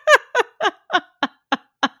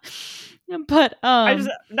 But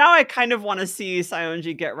now I kind of want to see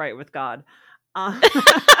Saionji get right with God.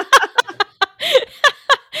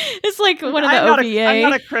 It's like one of the OVA. I'm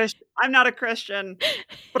not a Christian,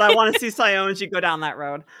 but I want to see Saionji go down that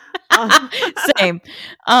road. Same.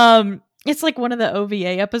 It's like one of the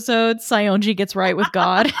OVA episodes. Saionji gets right with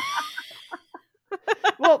God.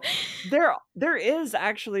 Well, there is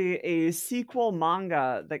actually a sequel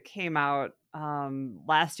manga that came out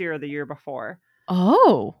last year or the year before.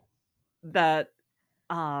 Oh. That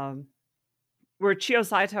where Chiyo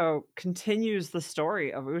Saito continues the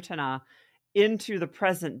story of Utena into the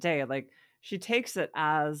present day. Like, she takes it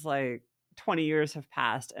as like 20 years have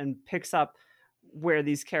passed and picks up where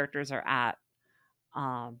these characters are at.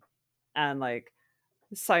 And like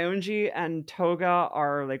Saionji and Toga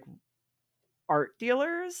are like art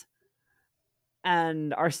dealers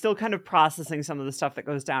and are still kind of processing some of the stuff that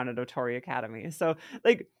goes down at Otori Academy. So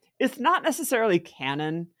like, it's not necessarily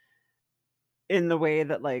canon in the way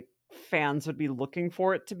that like fans would be looking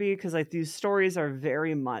for it to be, because like these stories are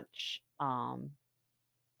very much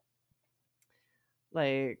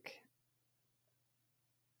like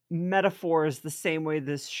metaphors the same way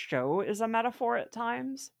this show is a metaphor at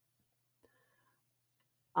times.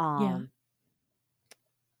 Yeah.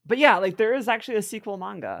 But yeah, like there is actually a sequel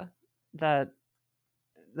manga that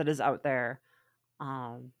is out there.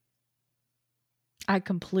 I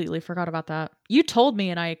completely forgot about that. You told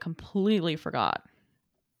me and I completely forgot.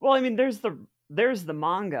 Well, I mean, there's the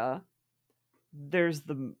manga. There's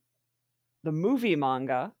the movie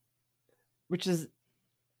manga, which is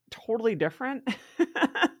totally different.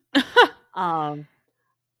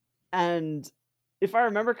 And if I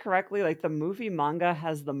remember correctly, like the movie manga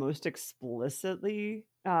has the most explicitly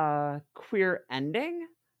queer ending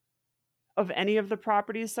of any of the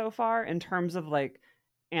properties so far in terms of like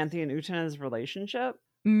Anthe and Utena's relationship.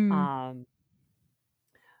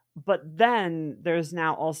 But then there's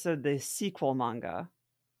now also the sequel manga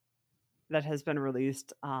that has been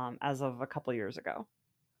released as of a couple years ago.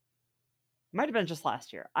 Might have been just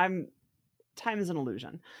last year. Time is an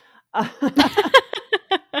illusion.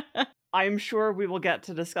 I'm sure we will get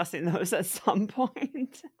to discussing those at some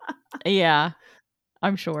point. Yeah,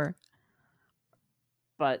 I'm sure.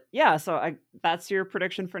 But yeah, so that's your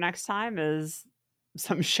prediction for next time, is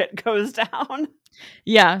some shit goes down.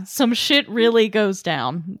 Yeah, some shit really goes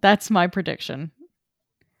down. That's my prediction.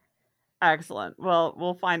 Excellent. Well,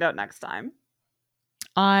 we'll find out next time.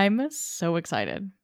 I'm so excited.